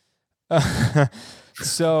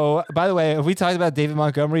 So, by the way, have we talked about David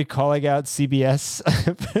Montgomery calling out CBS?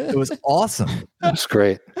 It was awesome. That's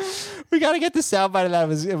great. We got to get the soundbite of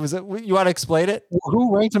that. You want to explain it?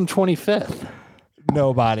 Who ranked him 25th?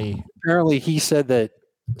 Nobody. Apparently, he said that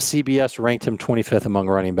CBS ranked him 25th among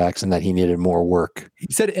running backs and that he needed more work.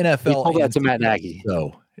 He said NFL. He told that to Matt Nagy.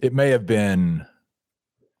 So it may have been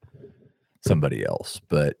somebody else,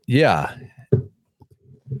 but yeah.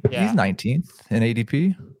 He's 19th in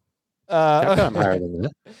ADP. I've got him higher than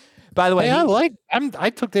that. By the way, I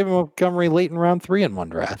took David Montgomery late in round 3 in one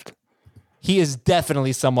draft. He is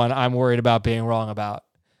definitely someone I'm worried about being wrong about.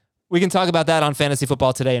 We can talk about that on Fantasy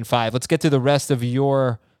Football Today in 5. Let's get to the rest of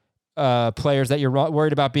your players that you're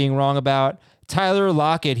worried about being wrong about. Tyler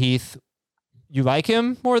Lockett, Heath. You like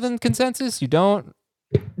him more than consensus? You don't?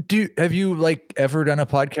 Have you ever done a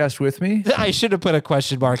podcast with me? I should have put a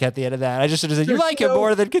question mark at the end of that. I just should have said, you like him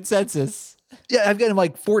more than consensus. Yeah, I've got him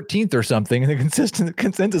 14th or something, and the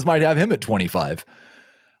consensus might have him at 25.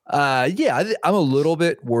 I'm a little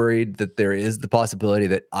bit worried that there is the possibility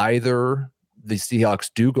that either the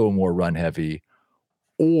Seahawks do go more run heavy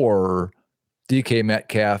or DK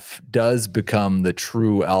Metcalf does become the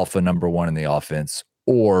true alpha number one in the offense,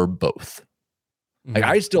 or both. Mm-hmm.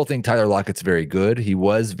 I still think Tyler Lockett's very good. He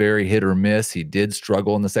was very hit or miss. He did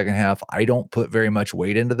struggle in the second half. I don't put very much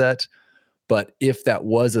weight into that. But if that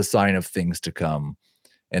was a sign of things to come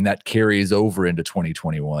and that carries over into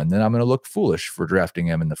 2021, then I'm going to look foolish for drafting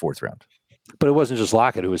him in the 4th round. But it wasn't just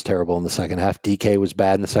Lockett who was terrible in the second half. DK was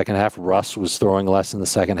bad in the second half. Russ was throwing less in the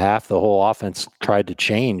second half. The whole offense tried to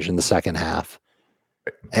change in the second half.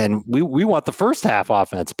 And we want the first half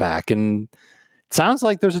offense back. And it sounds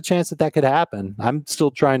like there's a chance that could happen. I'm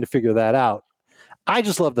still trying to figure that out. I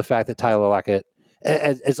just love the fact that Tyler Lockett,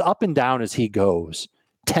 as up and down as he goes,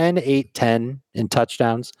 10, 8, 10 in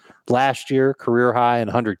touchdowns. Last year, career high and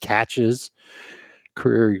 100 catches.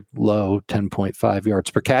 Career low, 10.5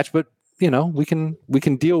 yards per catch. But, we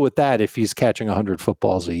can deal with that if he's catching 100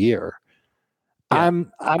 footballs a year. Yeah,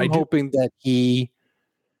 I'm hoping that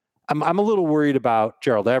I'm a little worried about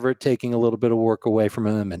Gerald Everett taking a little bit of work away from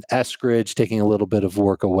him and Eskridge taking a little bit of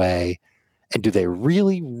work away. And do they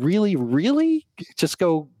really, really, really just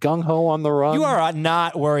go gung-ho on the run? You are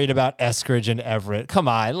not worried about Eskridge and Everett. Come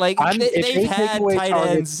on. They've had tight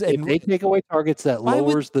ends. If they take away targets that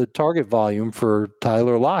lowers the target volume for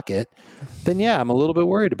Tyler Lockett, then I'm a little bit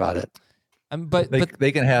worried about it. But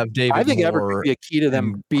they can have David I think Moore Everett could be a key to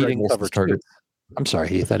them beating cover targets. I'm sorry,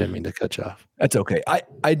 Heath. I didn't mean to cut you off. That's okay.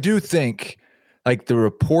 I do think the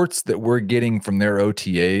reports that we're getting from their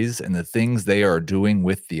OTAs and the things they are doing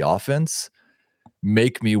with the offense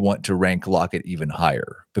make me want to rank Lockett even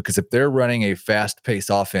higher, because if they're running a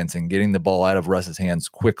fast-paced offense and getting the ball out of Russ's hands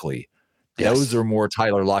quickly, those are more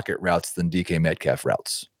Tyler Lockett routes than DK Metcalf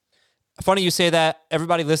routes. Funny you say that.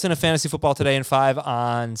 Everybody listen to Fantasy Football Today in 5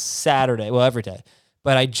 on Saturday. Well, every day.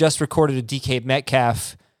 But I just recorded a DK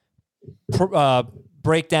Metcalf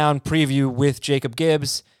breakdown preview with Jacob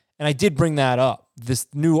Gibbs, and I did bring that up. This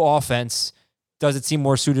new offense, does it seem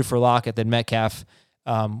more suited for Lockett than Metcalf?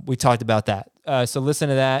 We talked about that. So listen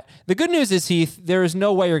to that. The good news is, Heath, there is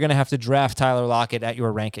no way you're going to have to draft Tyler Lockett at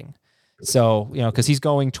your ranking. So, because he's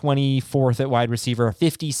going 24th at wide receiver,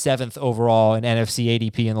 57th overall in NFC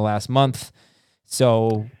ADP in the last month.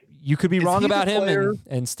 So you could be wrong about him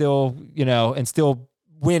and still, and still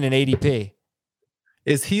win an ADP.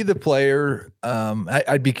 Is he the player?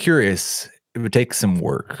 I'd be curious. It would take some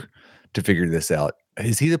work to figure this out.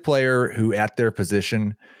 Is he the player who at their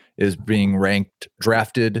position is being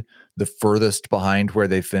drafted the furthest behind where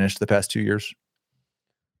they finished the past 2 years?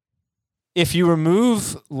 If you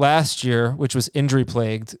remove last year, which was injury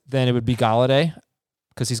plagued, then it would be Golladay,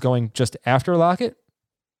 because he's going just after Lockett,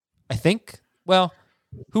 I think. Well,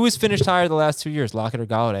 Who has finished higher the last 2 years, Lockett or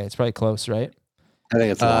Galladay? It's probably close, right? I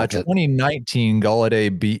think it's Lockett. 2019,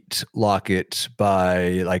 Galladay beat Lockett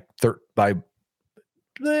by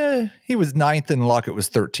he was 9th and Lockett was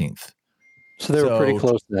 13th. So they were pretty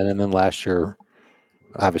close then. And then last year,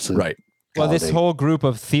 obviously. Right. Well, this whole group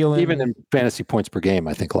of Thielen. Even in fantasy points per game,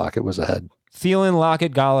 I think Lockett was ahead. Thielen,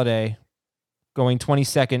 Lockett, Galladay going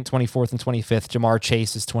 22nd, 24th, and 25th. Jamar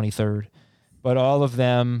Chase is 23rd. But all of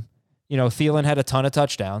them, Thielen had a ton of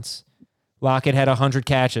touchdowns. Lockett had 100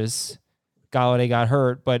 catches. Galladay got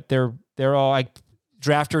hurt, but they're all like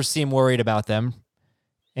drafters seem worried about them.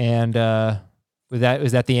 And was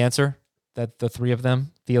that the answer? That the three of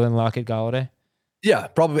them, Thielen, Lockett, Galladay? Yeah,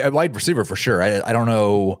 probably a wide receiver for sure. I don't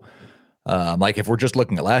know. Like if we're just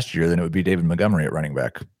looking at last year, then it would be David Montgomery at running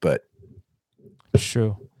back. But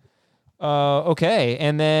true. Okay,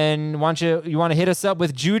 and then you want to hit us up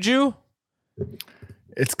with Juju?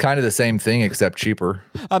 It's kind of the same thing except cheaper.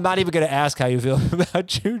 I'm not even going to ask how you feel about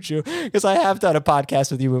Juju because I have done a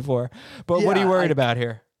podcast with you before. But what are you worried about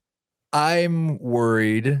here? I'm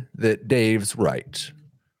worried that Dave's right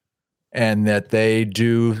and that they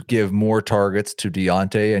do give more targets to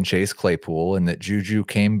Deontay and Chase Claypool and that Juju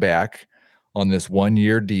came back on this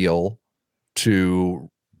 1-year deal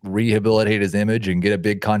to rehabilitate his image and get a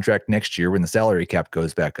big contract next year when the salary cap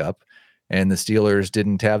goes back up. And the Steelers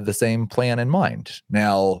didn't have the same plan in mind.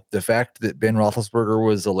 Now, the fact that Ben Roethlisberger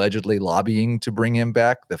was allegedly lobbying to bring him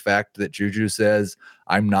back, the fact that Juju says,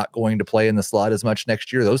 I'm not going to play in the slot as much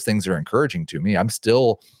next year, those things are encouraging to me. I'm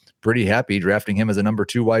still pretty happy drafting him as a number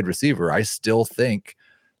 2 wide receiver. I still think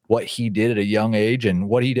what he did at a young age and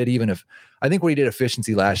what he did, I think what he did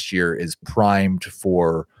efficiency last year is primed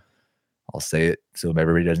for, I'll say it so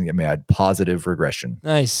everybody doesn't get mad, positive regression.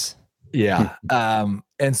 Nice. Yeah.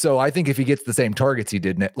 And so I think if he gets the same targets he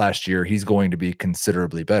did last year, he's going to be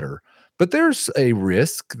considerably better. But there's a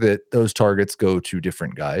risk that those targets go to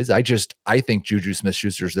different guys. I think Juju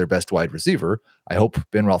Smith-Schuster is their best wide receiver. I hope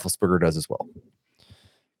Ben Roethlisberger does as well.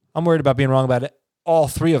 I'm worried about being wrong about it. All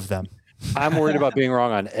 3 of them. I'm worried about being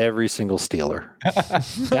wrong on every single Steeler.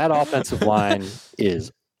 That offensive line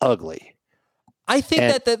is ugly. I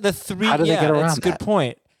think that the 3, how do they get around that's a good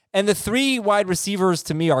point. And the 3 wide receivers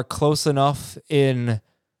to me are close enough in,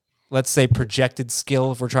 let's say, projected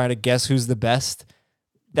skill if we're trying to guess who's the best,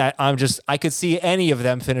 that I could see any of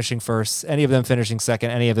them finishing first, any of them finishing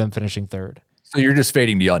second, any of them finishing third. So you're just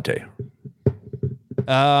fading Deontay?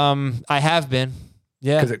 I have been.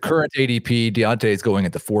 Yeah. Because at current ADP, Deontay is going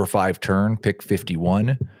at the 4-5 turn, pick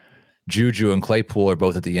 51. Juju and Claypool are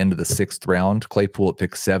both at the end of the 6th round. Claypool at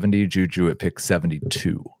pick 70, Juju at pick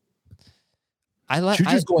 72.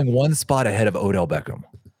 Juju's going 1 spot ahead of Odell Beckham.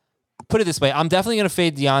 Put it this way, I'm definitely going to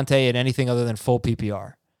fade Deontay in anything other than full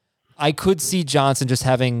PPR. I could see Johnson just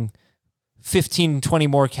having 15, 20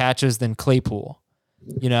 more catches than Claypool,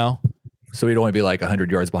 So he'd only be like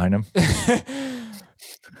 100 yards behind him?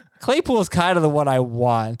 Claypool is kind of the one I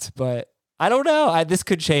want, but I don't know. This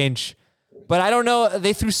could change. But I don't know.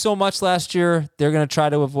 They threw so much last year. They're going to try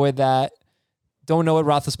to avoid that. Don't know what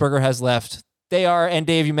Roethlisberger has left. They are, and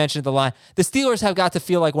Dave, you mentioned the line. The Steelers have got to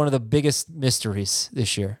feel like one of the biggest mysteries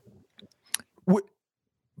this year.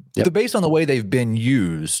 Based on the way they've been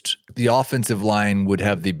used, the offensive line would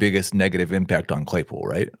have the biggest negative impact on Claypool,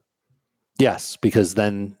 right? Yes, because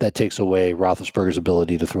then that takes away Roethlisberger's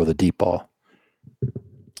ability to throw the deep ball.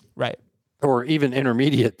 Right. Or even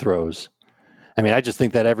intermediate throws. I mean, I just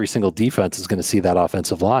think that every single defense is going to see that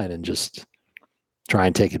offensive line and just try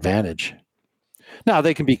and take advantage. Now,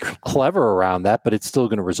 they can be clever around that, but it's still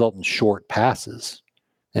going to result in short passes.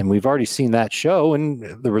 And we've already seen that show,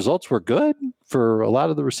 and the results were good for a lot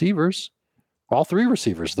of the receivers. All 3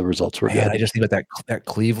 receivers, the results were good. I just think about that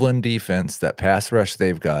Cleveland defense, that pass rush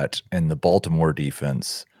they've got, and the Baltimore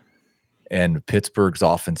defense, and Pittsburgh's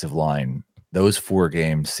offensive line. Those 4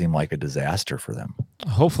 games seem like a disaster for them.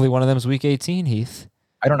 Hopefully one of them is week 18, Heath.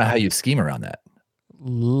 I don't know how you scheme around that.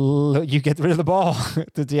 You get rid of the ball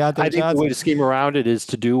to Deontay I think Johnson. the way to scheme around it is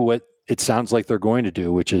to do what it sounds like they're going to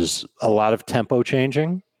do, which is a lot of tempo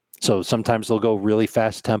changing. So sometimes they'll go really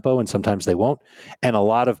fast tempo and sometimes they won't. And a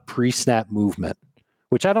lot of pre-snap movement,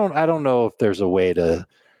 which I don't know if there's a way to,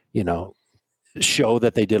 show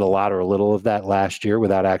that they did a lot or a little of that last year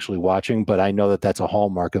without actually watching. But I know that that's a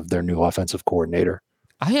hallmark of their new offensive coordinator.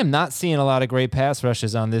 I am not seeing a lot of great pass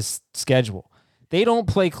rushes on this schedule. They don't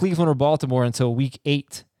play Cleveland or Baltimore until week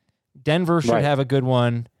 8. Denver should have a good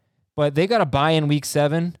one, but they got a bye in week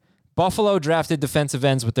 7. Buffalo drafted defensive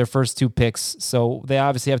ends with their first 2 picks, so they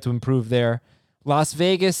obviously have to improve there. Las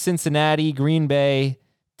Vegas, Cincinnati, Green Bay,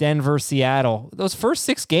 Denver, Seattle. Those first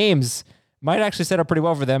 6 games might actually set up pretty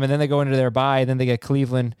well for them. And then they go into their bye, and then they get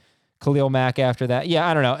Cleveland, Khalil Mack after that. Yeah,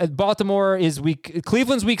 I don't know. Baltimore is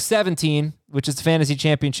Cleveland's week 17, which is the fantasy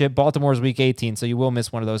championship. Baltimore's week 18, so you will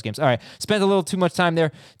miss one of those games. All right, spent a little too much time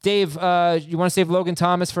there. Dave, you want to save Logan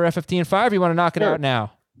Thomas for FFT and 5, or you want to knock it out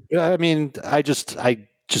now? Yeah, I mean, I just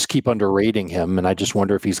keep underrating him, and I just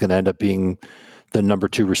wonder if he's going to end up being the number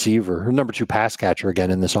 2 receiver or number 2 pass catcher again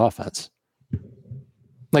in this offense.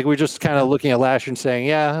 Like, we're just kind of looking at last year and saying,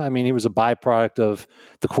 yeah, I mean, he was a byproduct of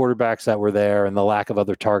the quarterbacks that were there and the lack of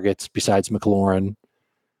other targets besides McLaurin.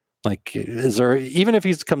 Like, is there, even if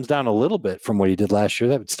he comes down a little bit from what he did last year,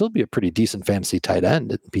 that would still be a pretty decent fantasy tight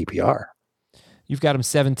end in PPR. You've got him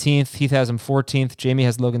 17th. Heath has him 14th. Jamie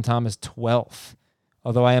has Logan Thomas 12th.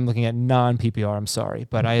 Although I am looking at non-PPR, I'm sorry.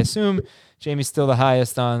 But I assume Jamie's still the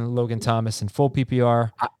highest on Logan Thomas in full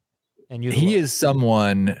PPR. And he is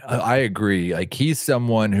someone, I agree. Like, he's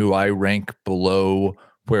someone who I rank below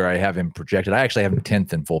where I have him projected. I actually have him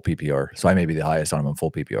 10th in full PPR, so I may be the highest on him in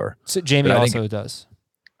full PPR. So Jamie also does.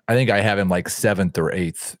 I think I have him like 7th or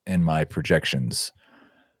 8th in my projections.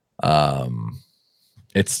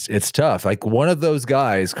 It's tough. Like, one of those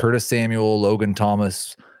guys, Curtis Samuel, Logan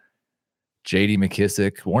Thomas, J.D.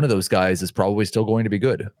 McKissick, one of those guys is probably still going to be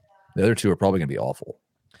good. The other two are probably going to be awful.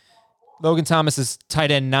 Logan Thomas is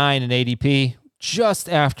tight end 9 in ADP, just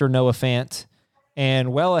after Noah Fant,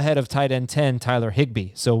 and well ahead of tight end 10, Tyler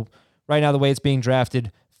Higbee. So right now, the way it's being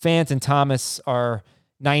drafted, Fant and Thomas are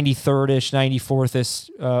 93rd-ish,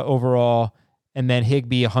 94th-ish overall, and then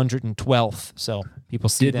Higbee 112th. So people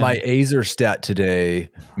see Did them. my Azer stat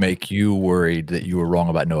today make you worried that you were wrong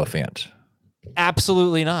about Noah Fant?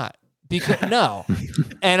 Absolutely not. Because no.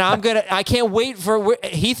 And I can't wait for,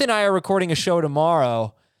 Heath and I are recording a show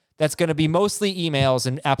tomorrow that's going to be mostly emails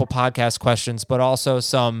and Apple Podcast questions, but also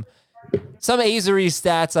some Azery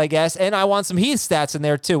stats, I guess. And I want some Heath stats in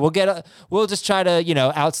there too. We'll just try to,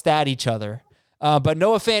 outstat each other. But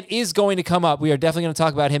Noah Fant is going to come up. We are definitely going to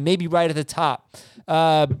talk about him, maybe right at the top.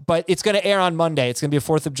 But it's going to air on Monday. It's going to be a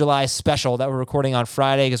 4th of July special that we're recording on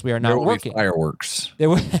Friday because we are not working. Fireworks. I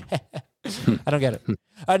don't get it.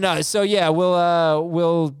 No. So yeah,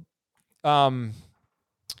 we'll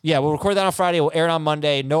record that on Friday. We'll air it on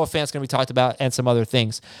Monday. Noah Fant's going to be talked about and some other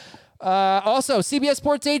things. Also, CBS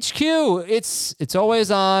Sports HQ. It's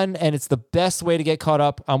always on, and it's the best way to get caught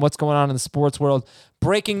up on what's going on in the sports world.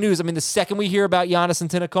 Breaking news. I mean, the second we hear about Giannis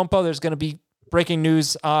Antetokounmpo, there's going to be breaking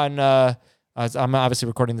news on. I'm obviously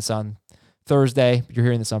recording this on Thursday. You're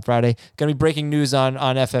hearing this on Friday. Going to be breaking news on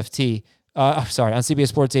FFT. On CBS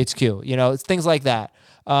Sports HQ. It's things like that.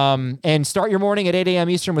 And start your morning at 8 a.m.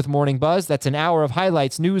 Eastern with Morning Buzz. That's an hour of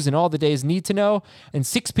highlights, news, and all the day's need to know. And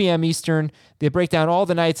 6 p.m. Eastern, they break down all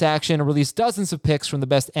the night's action and release dozens of picks from the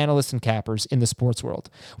best analysts and cappers in the sports world.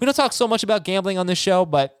 We don't talk so much about gambling on this show,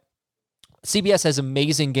 but CBS has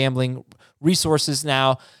amazing gambling resources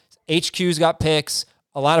now. HQ's got picks.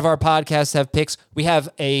 A lot of our podcasts have picks. We have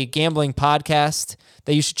a gambling podcast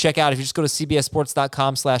that you should check out. If you just go to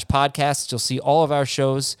cbssports.com/podcasts, you'll see all of our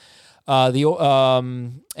shows. And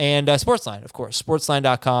Sportsline, of course,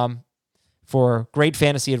 sportsline.com for great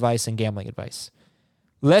fantasy advice and gambling advice.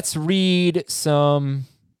 Let's read some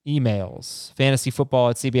emails.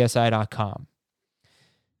 Fantasyfootball@cbsi.com.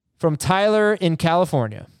 From Tyler in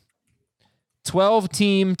California.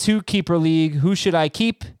 12-team, 2-keeper league. Who should I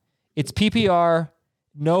keep? It's PPR,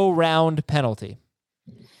 no round penalty.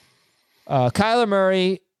 Kyler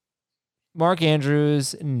Murray, Mark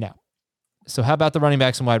Andrews, no. So how about the running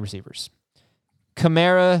backs and wide receivers?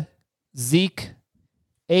 Kamara, Zeke,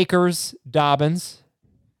 Akers, Dobbins,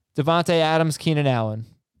 Devontae Adams, Keenan Allen.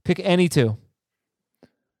 Pick any two.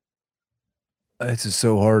 It's just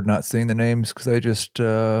so hard not seeing the names because I just...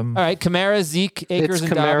 All right, Kamara, Zeke, Akers,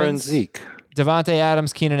 and Dobbins. Kamara and Zeke. Devontae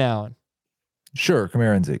Adams, Keenan Allen. Sure,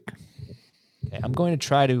 Kamara and Zeke. Okay, I'm going to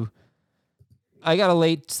try to... I got a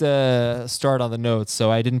late start on the notes, so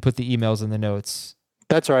I didn't put the emails in the notes.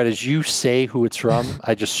 That's all right. As you say who it's from,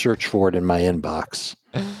 I just search for it in my inbox.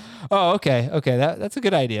 Oh, okay. Okay, that's a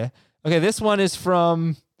good idea. Okay, this one is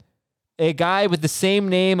from a guy with the same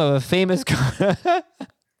name of a famous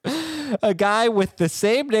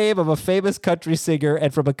country singer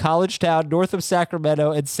and from a college town north of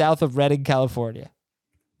Sacramento and south of Redding, California.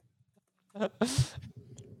 All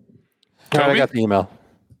right, I got the email.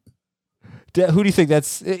 Who do you think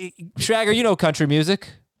that's? Schrager, you know country music.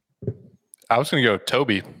 I was going to go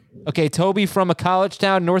Toby. Okay, Toby from a college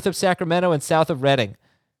town north of Sacramento and south of Redding.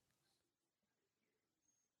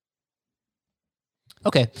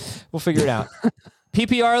 Okay, we'll figure it out.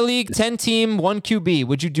 PPR League, 10-team, 1 QB.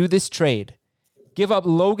 Would you do this trade? Give up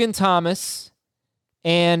Logan Thomas,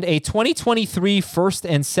 and a 2023 first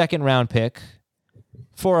and second round pick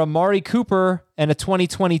for Amari Cooper and a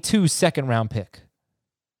 2022 second round pick.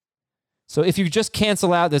 So if you just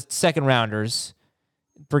cancel out the second rounders,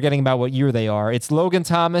 forgetting about what year they are, it's Logan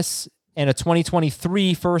Thomas and a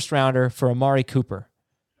 2023 first rounder for Amari Cooper.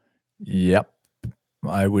 Yep.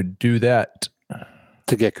 I would do that.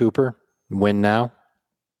 To get Cooper, win now.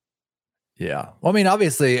 Yeah. Well, I mean,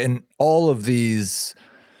 obviously, and all of these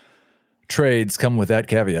trades come with that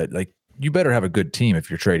caveat. Like, you better have a good team if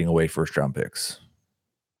you're trading away first round picks.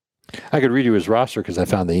 I could read you his roster because I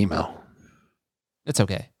found the email. It's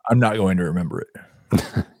okay. I'm not going to remember it.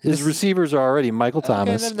 His receivers are already Michael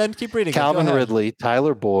Thomas, Okay, then keep reading. Calvin Ridley,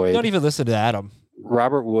 Tyler Boyd. Don't even listen to Adam.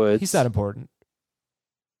 Robert Woods. He's not important.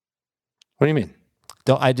 What do you mean?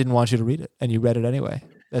 I didn't want you to read it, and you read it anyway.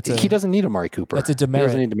 He doesn't need Amari Cooper. That's a He demerit.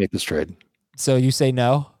 doesn't need to make this trade. So you say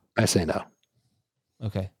no? I say no.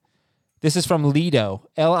 Okay. This is from Lito.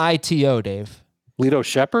 Lito, Dave. Lito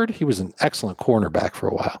Shepherd? He was an excellent cornerback for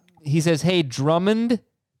a while. He says, hey, Drummond,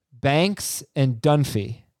 Banks, and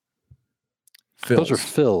Dunphy. Those are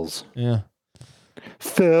Phil's. Yeah.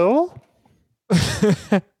 Phil?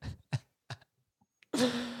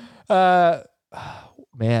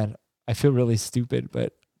 Man, I feel really stupid,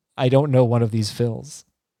 but I don't know one of these Phils.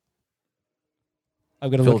 I'm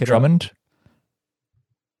going to Phil look it Drummond? up.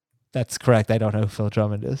 That's correct. I don't know who Phil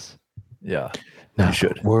Drummond is. Yeah. Now, you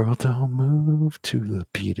should. World don't move to the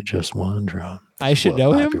beat of just one drum. I should What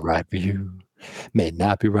know might him? be right for you. May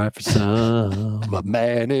not be right for some. A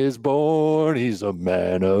man is born, he's a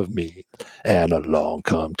man of me. And along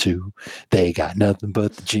come two. They got nothing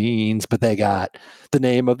but the genes, but they got the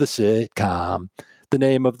name of the sitcom. The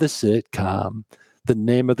name of the sitcom. The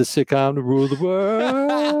name of the sitcom to rule the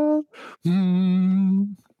world.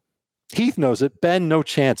 Heath knows it. Ben, no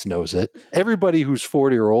chance, knows it. Everybody who's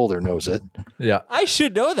 40 or older knows it. Yeah. I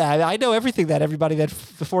should know that. I know everything that everybody that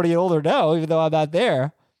 40 and older know, even though I'm not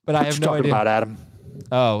there. But I have no talking idea. about, Adam?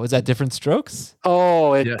 Oh, is that Different Strokes?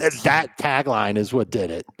 Oh, Yes. that tagline is what did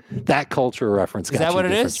it. That culture reference. Is got that you what it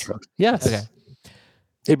Different is? Strokes. Yes. Okay.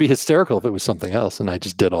 It'd be hysterical if it was something else, and I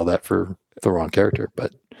just did all that for the wrong character.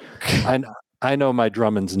 But I know my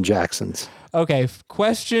Drummonds and Jacksons Okay.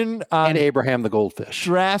 Question on and Abraham the Goldfish.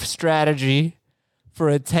 draft strategy for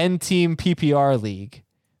a 10-team PPR league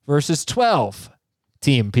versus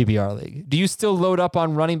 12-team PPR league. Do you still load up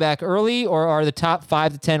on running back early, or are the top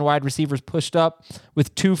 5 to 10 wide receivers pushed up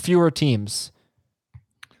with 2 fewer teams?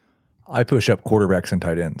 I push up quarterbacks and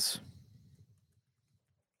tight ends.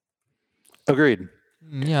 Agreed.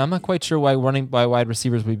 Yeah, I'm not quite sure why wide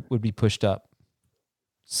receivers would be pushed up.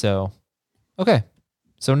 So, okay.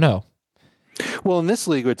 So no. Well, in this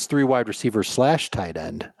league, it's 3 wide receivers / tight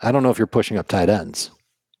end. I don't know if you're pushing up tight ends.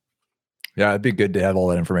 Yeah, it'd be good to have all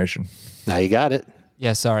that information. Now you got it.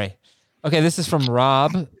 Yeah, sorry. Okay, this is from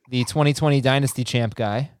Rob, the 2020 Dynasty Champ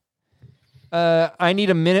guy. I need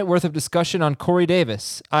a minute worth of discussion on Corey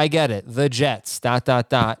Davis. I get it. The Jets, ...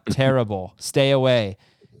 Terrible. Stay away.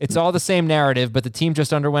 It's all the same narrative, but the team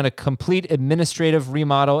just underwent a complete administrative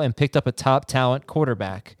remodel and picked up a top talent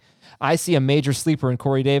quarterback. I see a major sleeper in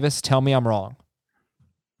Corey Davis. Tell me I'm wrong.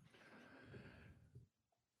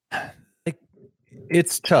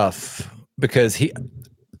 It's tough because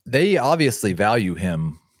they obviously value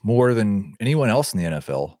him more than anyone else in the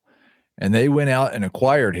NFL. And they went out and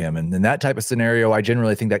acquired him. And in that type of scenario, I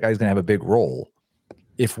generally think that guy's going to have a big role.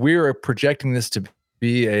 If we're projecting this to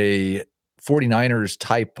be a 49ers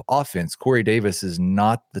type offense, Corey Davis is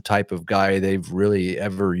not the type of guy they've really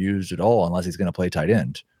ever used at all, unless he's going to play tight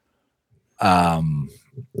end.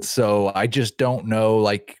 So I just don't know,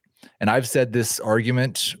 and I've said this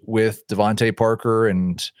argument with Devontae Parker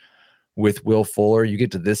and with Will Fuller. You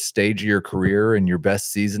get to this stage of your career and your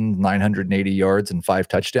best season, 980 yards and 5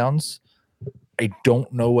 touchdowns. I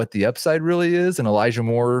don't know what the upside really is, and Elijah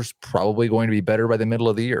Moore's probably going to be better by the middle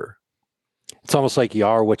of the year. It's almost like you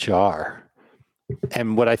are what you are.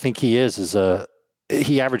 And what I think he is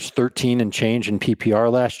he averaged 13 and change in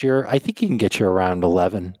PPR last year. I think he can get you around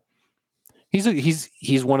 11.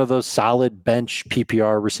 He's one of those solid bench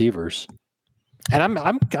PPR receivers. And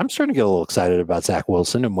I'm starting to get a little excited about Zach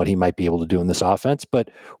Wilson and what he might be able to do in this offense, but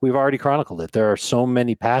we've already chronicled it. There are so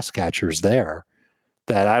many pass catchers there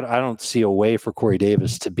that I don't see a way for Corey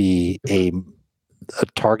Davis to be a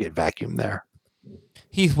target vacuum there.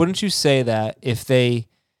 Heath, wouldn't you say that if they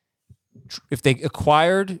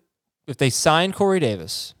signed Corey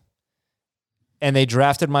Davis and they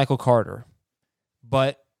drafted Michael Carter,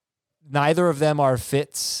 but neither of them are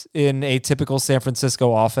fits in a typical San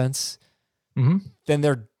Francisco offense, then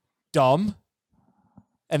they're dumb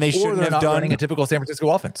and they shouldn't have done running a typical San Francisco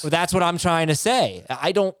offense. Well, that's what I'm trying to say.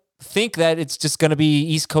 I don't think that it's just going to be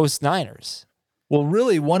East Coast Niners. Well,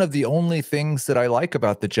 really, one of the only things that I like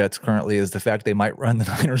about the Jets currently is the fact they might run the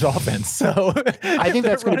Niners offense. So I think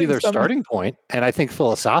that's going to be their starting point. And I think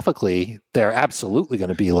philosophically, they're absolutely going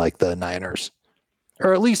to be like the Niners,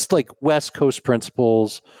 or at least like West Coast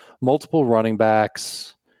principles, multiple running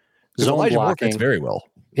backs, zone Elijah Moore blocking. fits very well.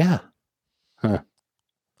 Yeah. Huh.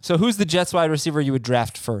 So who's the Jets wide receiver you would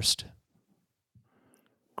draft first?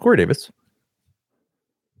 Corey Davis.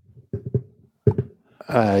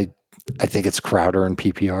 I think it's Crowder and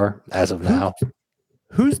PPR as of now.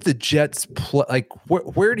 Who's the Jets?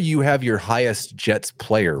 Where do you have your highest Jets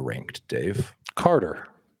player ranked, Dave? Carter.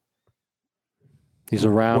 He's a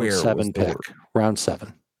round 7 pick. Round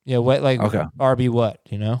 7. Yeah, what okay. RB what,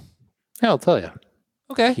 you know? Yeah, I'll tell you.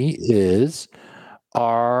 Okay. He is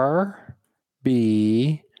RB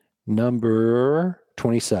number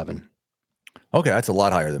 27. Okay, that's a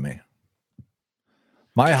lot higher than me.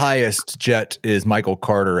 My highest Jet is Michael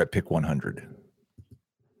Carter at pick 100.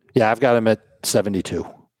 Yeah, I've got him at 72.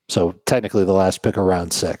 So technically the last pick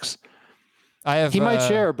around 6. He might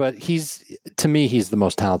share, but to me, he's the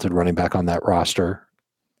most talented running back on that roster.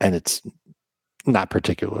 And it's not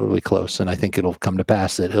particularly close. And I think it'll come to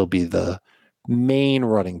pass that he'll be the main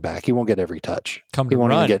running back. He won't get every touch. He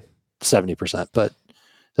won't even get 70%, but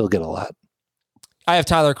he'll get a lot. I have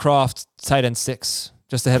Tyler Kroft, tight end 6,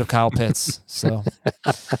 just ahead of Kyle Pitts. So,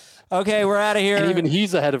 okay, we're out of here. And even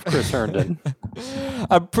he's ahead of Chris Herndon.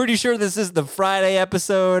 I'm pretty sure this is the Friday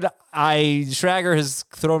episode. Schrager has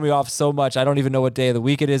thrown me off so much. I don't even know what day of the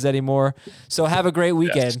week it is anymore. So have a great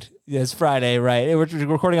weekend. Yes. It's Friday, right? We're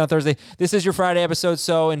recording on Thursday. This is your Friday episode,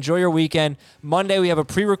 so enjoy your weekend. Monday, we have a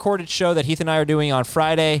pre-recorded show that Heath and I are doing on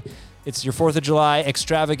Friday. It's your 4th of July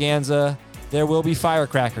extravaganza. There will be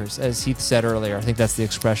firecrackers, as Heath said earlier. I think that's the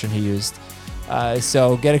expression he used.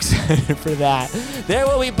 So get excited for that. There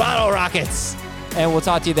will be bottle rockets. And we'll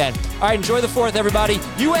talk to you then. All right, enjoy the 4th, everybody.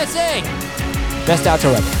 USA! Best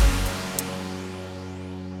outro ever.